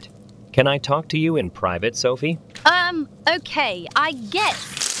minutes, but can I talk to you in private, Sophie? Okay, I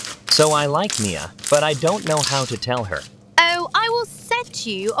guess. So I like Mia, but I don't know how to tell her. Oh, I will set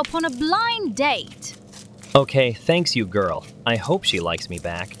you upon a blind date. Okay, thanks you girl. I hope she likes me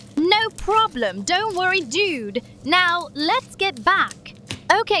back. No problem, don't worry, dude. Now, let's get back.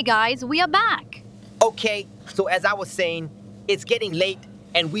 Okay, guys, we are back. Okay, so as I was saying, it's getting late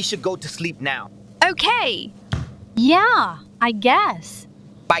and we should go to sleep now. Okay. Yeah, I guess.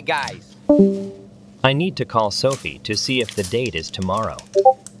 Bye, guys. I need to call Sophie to see if the date is tomorrow.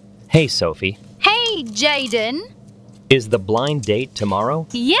 Hey, Sophie. Hey, Jaden. Is the blind date tomorrow?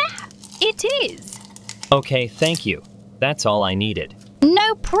 Yeah, it is. Okay, thank you. That's all I needed.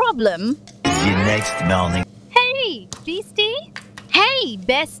 No problem. The next morning. Hey, beastie. Hey,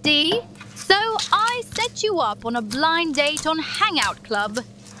 bestie. So I set you up on a blind date on Hangout Club.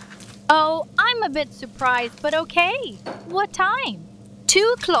 Oh, I'm a bit surprised, but okay. What time?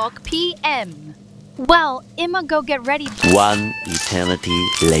 2:00 p.m. Well, Emma, go get ready. 1 eternity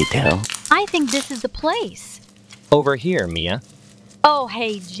later. I think this is the place. Over here, Mia. Oh,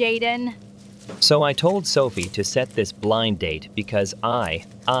 hey, Jaden. So I told Sophie to set this blind date because I.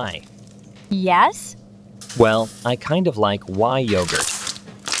 Yes? Well, I kind of like Y yogurt.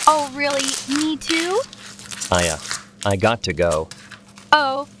 Oh, really? Me too? I got to go.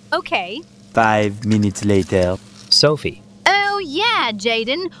 Oh, okay. 5 minutes later. Sophie. Oh, yeah,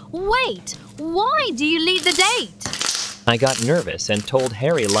 Jaden. Wait, why do you leave the date? I got nervous and told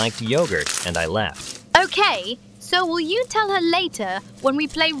Harry liked yogurt, and I left. Okay, so will you tell her later when we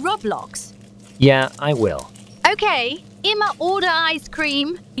play Roblox? Yeah, I will. Okay, Emma, order ice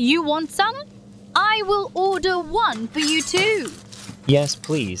cream. You want some? I will order one for you too. Yes,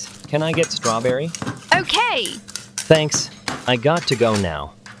 please. Can I get strawberry? Okay. Thanks. I got to go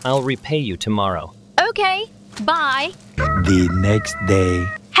now. I'll repay you tomorrow. Okay, bye. The next day.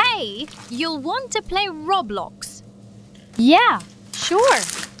 Hey, you'll want to play Roblox. Yeah, sure.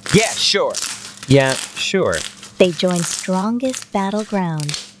 Yeah, sure. Yeah, sure. They join Strongest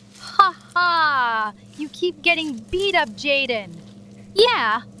Battleground. Ha ha! You keep getting beat up, Jaden.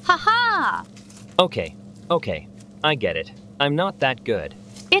 Yeah, ha ha! Okay. I get it. I'm not that good.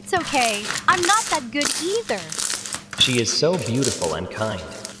 It's okay. I'm not that good either. She is so beautiful and kind.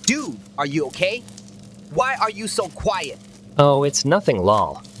 Dude, are you okay? Why are you so quiet? Oh, it's nothing,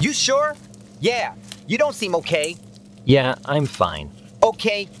 lol. You sure? Yeah, you don't seem okay. Yeah, I'm fine.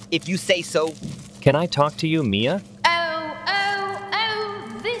 Okay, if you say so. Can I talk to you, Mia?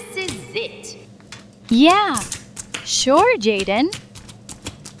 Oh, this is it. Yeah, sure, Jaden.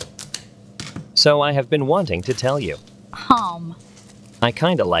 So I have been wanting to tell you. I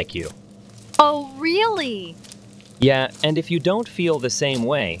kinda like you. Oh, really? Yeah, and if you don't feel the same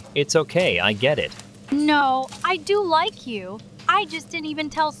way, it's okay, I get it. No, I do like you. I just didn't even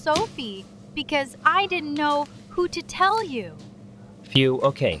tell Sophie because I didn't know who to tell you. Phew,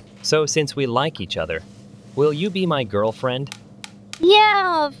 okay. So since we like each other, will you be my girlfriend?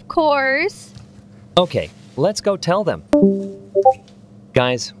 Yeah, of course. Okay, let's go tell them.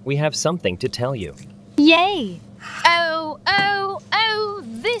 Guys, we have something to tell you. Yay. Oh,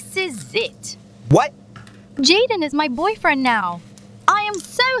 this is it. What? Jaden is my boyfriend now. I am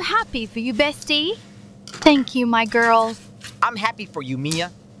so happy for you, bestie. Thank you, my girl. I'm happy for you,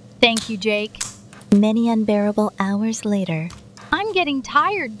 Mia. Thank you, Jake. Many unbearable hours later. I'm getting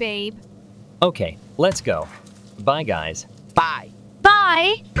tired, babe. Okay, let's go. Bye, guys. Bye.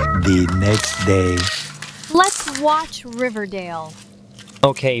 Bye. The next day. Let's watch Riverdale.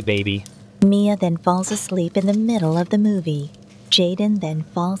 Okay, baby. Mia then falls asleep in the middle of the movie. Jaden then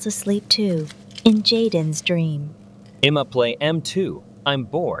falls asleep too, in Jaden's dream. Emma play M2. I'm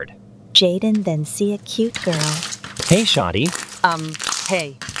bored. Jaden then see a cute girl. Hey, Shoddy.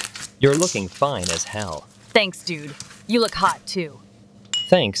 Hey. You're looking fine as hell. Thanks, dude. You look hot, too.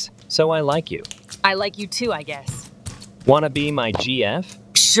 Thanks. So I like you. I like you too, I guess. Wanna be my GF?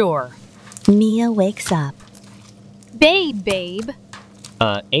 Sure. Mia wakes up. Babe.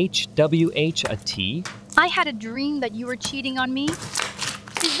 HWH a T? I had a dream that you were cheating on me.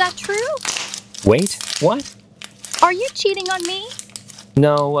 Is that true? Wait, what? Are you cheating on me?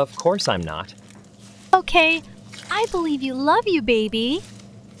 No, of course I'm not. Okay, I believe you love you, baby.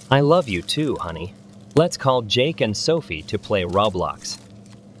 I love you too, honey. Let's call Jake and Sophie to play Roblox.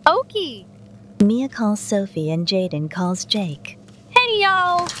 Okie. Mia calls Sophie and Jaden calls Jake. Hey,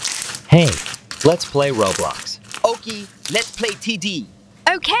 y'all. Hey, let's play Roblox. Okie, let's play TD.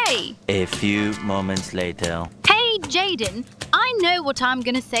 Okay. A few moments later. Hey, Jaden, I know what I'm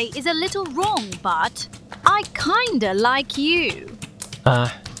gonna say is a little wrong, but I kinda like you.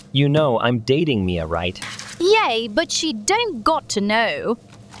 You know I'm dating Mia, right? Yay, but she don't got to know.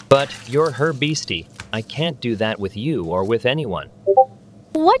 But you're her beastie. I can't do that with you or with anyone.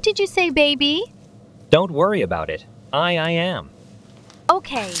 What did you say, baby? Don't worry about it. I am.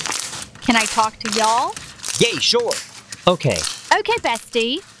 Okay. Can I talk to y'all? Yay, sure. Okay. Okay,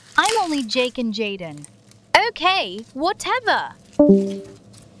 bestie. I'm only Jake and Jaden. Okay, whatever.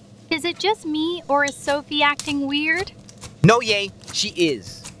 Is it just me or is Sophie acting weird? No, yay, she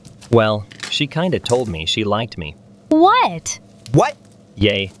is. Well, she kinda told me she liked me. What? What?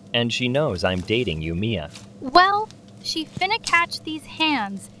 Yay, and she knows I'm dating you, Mia. Well, she finna catch these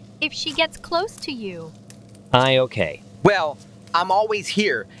hands if she gets close to you. Okay. Well, I'm always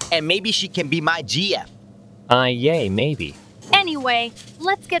here, and maybe she can be my GF. Yay, maybe. Anyway,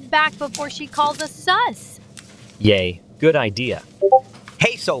 let's get back before she calls us sus. Yay, good idea.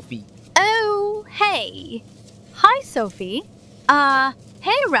 Hey, Sophie. Oh, hey. Hi, Sophie.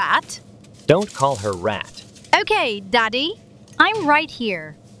 Hey, Rat. Don't call her Rat. Okay, Daddy. I'm right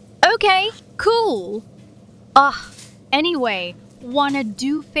here. Okay, cool. Anyway, wanna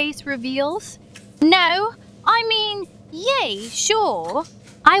do face reveals? No, I mean, yay, sure.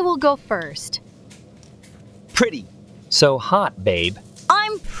 I will go first. Pretty. So hot, babe.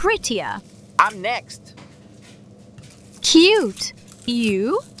 I'm prettier. I'm next. Cute.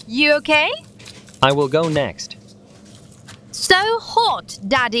 You okay? I will go next. So hot,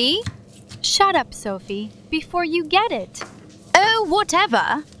 Daddy. Shut up, Sophie, before you get it. Oh,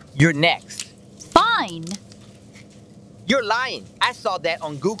 whatever. You're next. Fine. You're lying. I saw that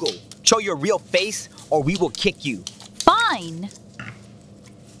on Google. Show your real face or we will kick you. Fine.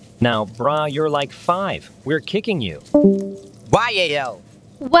 Now, brah, you're like 5. We're kicking you. YAL.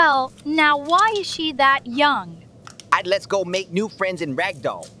 Well, now why is she that young? Let's go make new friends in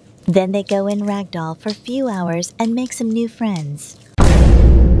Ragdoll. Then they go in Ragdoll for a few hours and make some new friends.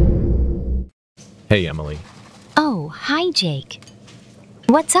 Hey, Emily. Oh, hi, Jake.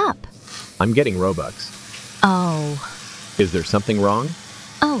 What's up? I'm getting Robux. Oh. Is there something wrong?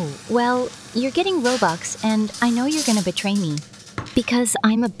 Oh, well, you're getting Robux, and I know you're gonna betray me. Because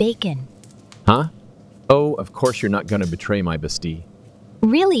I'm a bacon. Huh? Oh, of course you're not gonna betray my bestie.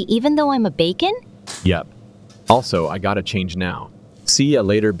 Really, even though I'm a bacon? Yep. Also, I gotta change now. See ya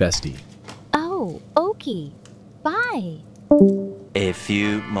later, bestie. Oh, okay. Bye. A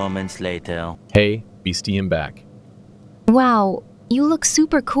few moments later. Hey, bestie, I'm back. Wow, you look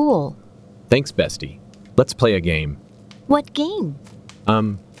super cool. Thanks, bestie. Let's play a game. What game?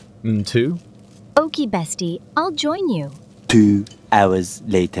 2? Okie, bestie, I'll join you. 2 hours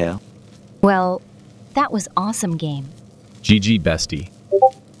later. Well, that was awesome game. GG, bestie.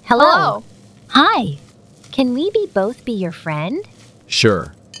 Hello. Hi. Can we both be your friend?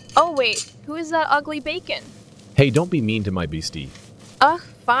 Sure. Oh, wait. Who is that ugly bacon? Hey, don't be mean to my bestie. Ugh,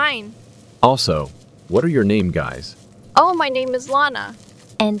 fine. Also, what are your name, guys? Oh, my name is Lana.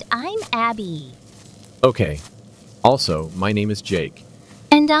 And I'm Abby. Okay. Also, my name is Jake.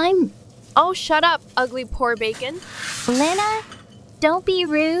 And I'm... Oh, shut up, ugly poor bacon. Lena, don't be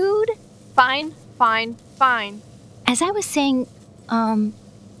rude. Fine, fine, fine. As I was saying,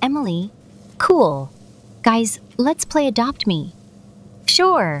 Emily, cool. Guys, let's play Adopt Me.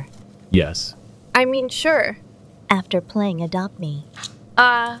 Sure. Yes. I mean, sure. After playing Adopt Me.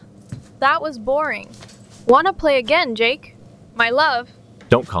 That was boring. Wanna play again, Jake? My love.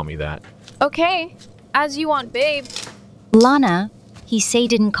 Don't call me that. Okay, as you want, babe. Lana, he say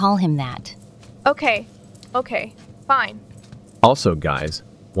didn't call him that. Okay, fine. Also, guys,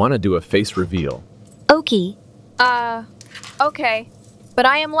 wanna do a face reveal? Okie. Okay. But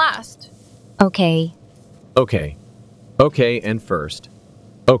I am last. Okay. Okay. Okay, and first.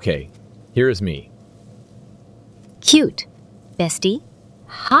 Okay, here is me. Cute. Bestie.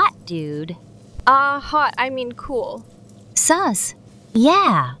 Hot dude. Hot, I mean cool. Sus.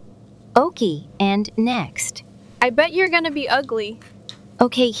 Yeah. Okie, and next. I bet you're gonna be ugly.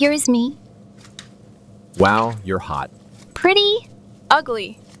 Okay, here is me. Wow, you're hot. Pretty.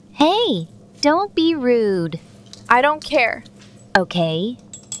 Ugly. Hey, don't be rude. I don't care. Okay.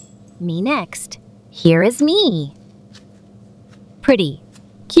 Me next. Here is me. Pretty.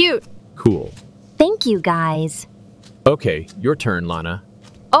 Cute. Cool. Thank you, guys. Okay, your turn, Lana.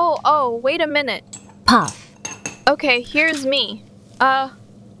 Oh, wait a minute. Puff. Okay, here's me.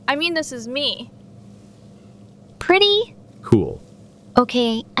 This is me. Pretty. Cool.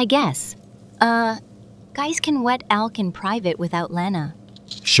 Okay, I guess. Guys can wet Alk in private without Lana.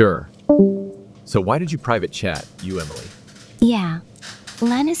 Sure. So why did you private chat, you Emily? Yeah.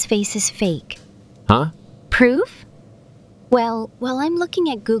 Lana's face is fake. Huh? Proof? Well, while I'm looking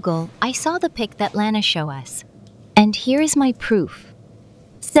at Google, I saw the pic that Lana showed us. And here is my proof.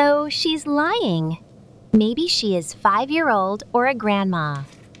 So she's lying. Maybe she is 5-year-old or a grandma.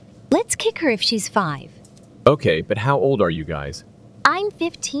 Let's kick her if she's 5. Okay, but how old are you guys? I'm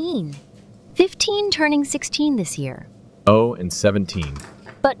 15. 15 turning 16 this year. Oh, and 17.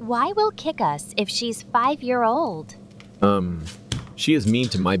 But why will kick us if she's 5-year-old? She is mean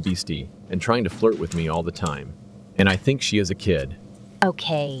to my beastie and trying to flirt with me all the time. And I think she is a kid.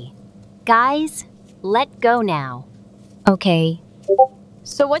 Okay. Guys, let go now. Okay.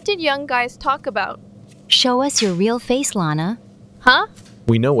 So what did young guys talk about? Show us your real face, Lana. Huh?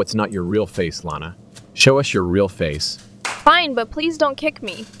 We know what's not your real face, Lana. Show us your real face. Fine, but please don't kick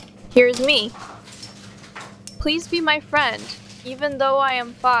me. Here's me. Please be my friend, even though I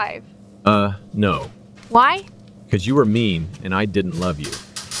am 5. No. Why? Because you were mean and I didn't love you.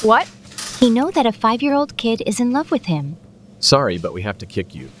 What? He know that a 5-year-old kid is in love with him. Sorry, but we have to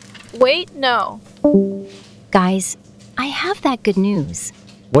kick you. Wait, no. Guys, I have that good news.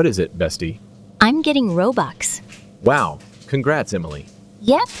 What is it, bestie? I'm getting Robux. Wow. Congrats, Emily.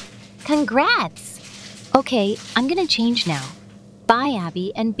 Yep. Congrats. Okay, I'm gonna change now. Bye,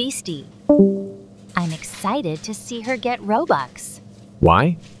 Abby and Beastie. I'm excited to see her get Robux.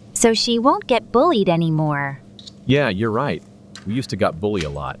 Why? So she won't get bullied anymore. Yeah, you're right. We used to got bullied a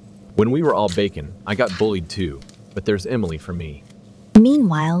lot. When we were all bacon, I got bullied too. But there's Emily for me.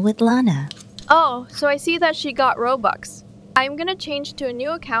 Meanwhile, with Lana. Oh, so I see that she got Robux. I'm gonna change to a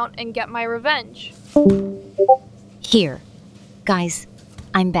new account and get my revenge. Here. Guys,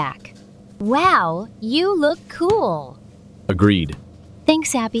 I'm back. Wow, you look cool. Agreed.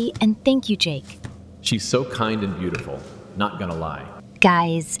 Thanks, Abby, and thank you, Jake. She's so kind and beautiful. Not gonna lie.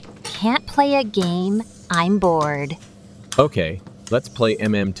 Guys, can't play a game. I'm bored. Okay, let's play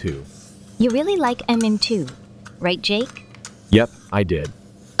MM2. You really like MM2, right, Jake? Yep, I did.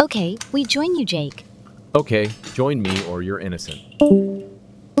 Okay, we join you, Jake. Okay, join me or you're innocent.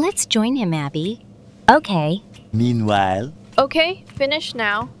 Let's join him, Abby. Okay. Meanwhile. Okay, finish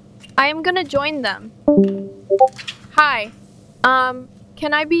now. I am gonna join them. Hi.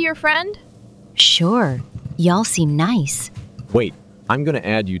 Can I be your friend? Sure. Y'all seem nice. Wait, I'm gonna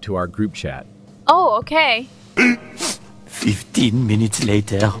add you to our group chat. Oh, okay. 15 minutes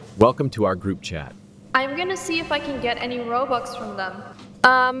later. Welcome to our group chat. I'm gonna see if I can get any Robux from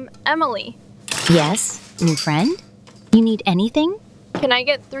them. Emily. Yes, new friend? You need anything? Can I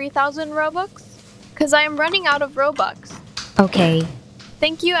get 3,000 Robux? Cause I am running out of Robux. Okay.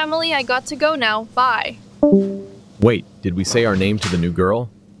 Thank you, Emily. I got to go now. Bye. Wait, did we say our name to the new girl?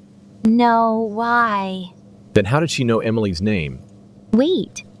 No, why? Then how did she know Emily's name?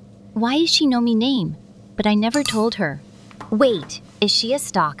 Wait, why does she know me name? But I never told her. Wait, is she a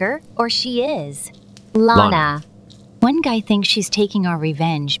stalker or she is? Lana. One guy thinks she's taking our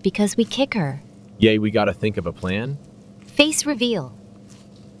revenge because we kick her. Yay, we gotta think of a plan? Face reveal.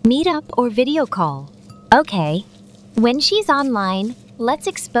 Meet up or video call. Okay. When she's online, let's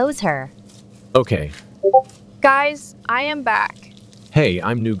expose her. Okay. Guys, I am back. Hey,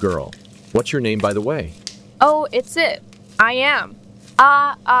 I'm new girl. What's your name, by the way? Oh, it's it. I am.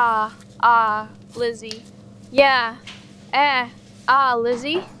 Lizzie. Yeah.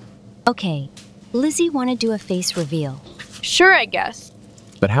 Lizzie? Okay. Lizzie want to do a face reveal. Sure, I guess.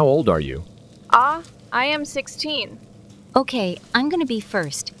 But how old are you? I am 16. Okay, I'm gonna be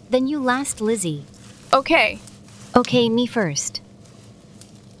first. Then you last, Lizzie. Okay. Okay, me first.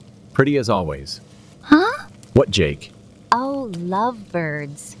 Pretty as always. Huh? What, Jake? Oh,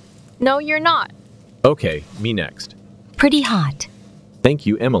 lovebirds. No, you're not. Okay, me next. Pretty hot. Thank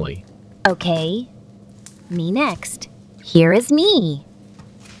you, Emily. Okay. Me next. Here is me.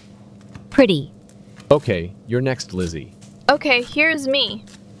 Pretty. Okay, you're next, Lizzie. Okay, here's me.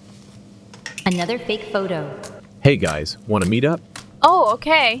 Another fake photo. Hey guys, wanna meet up? Oh,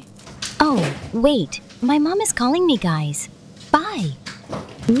 okay. Oh, wait. My mom is calling me, guys. Bye.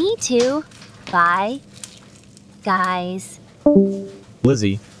 Me too. Bye. Guys.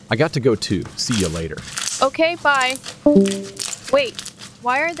 Lizzie, I got to go too. See you later. Okay, bye. Wait,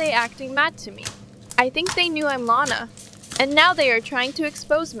 why are they acting mad to me? I think they knew I'm Lana, and now they are trying to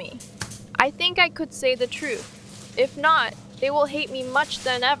expose me. I think I could say the truth. If not, they will hate me much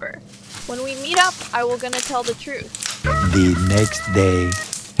than ever. When we meet up, I will gonna tell the truth. The next day.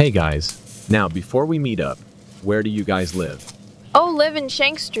 Hey guys, now before we meet up, where do you guys live? Oh, live in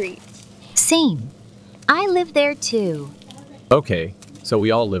Shank Street. Same. I live there too. Okay, so we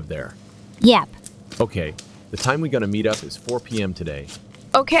all live there. Yep. Okay, the time we're gonna meet up is 4 p.m. today.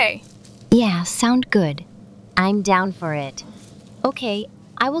 Okay. Yeah, sound good. I'm down for it. Okay,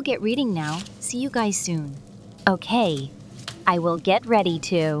 I will get reading now. See you guys soon. Okay. I will get ready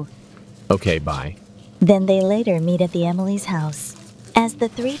to. Okay, bye. Then they later meet at the Emily's house. As the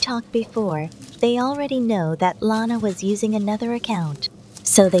three talked before, they already know that Lana was using another account,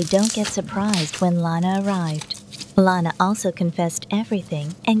 so they don't get surprised when Lana arrived. Lana also confessed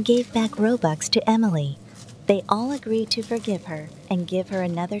everything and gave back Robux to Emily. They all agreed to forgive her and give her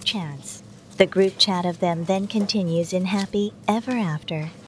another chance. The group chat of them then continues in happy ever after.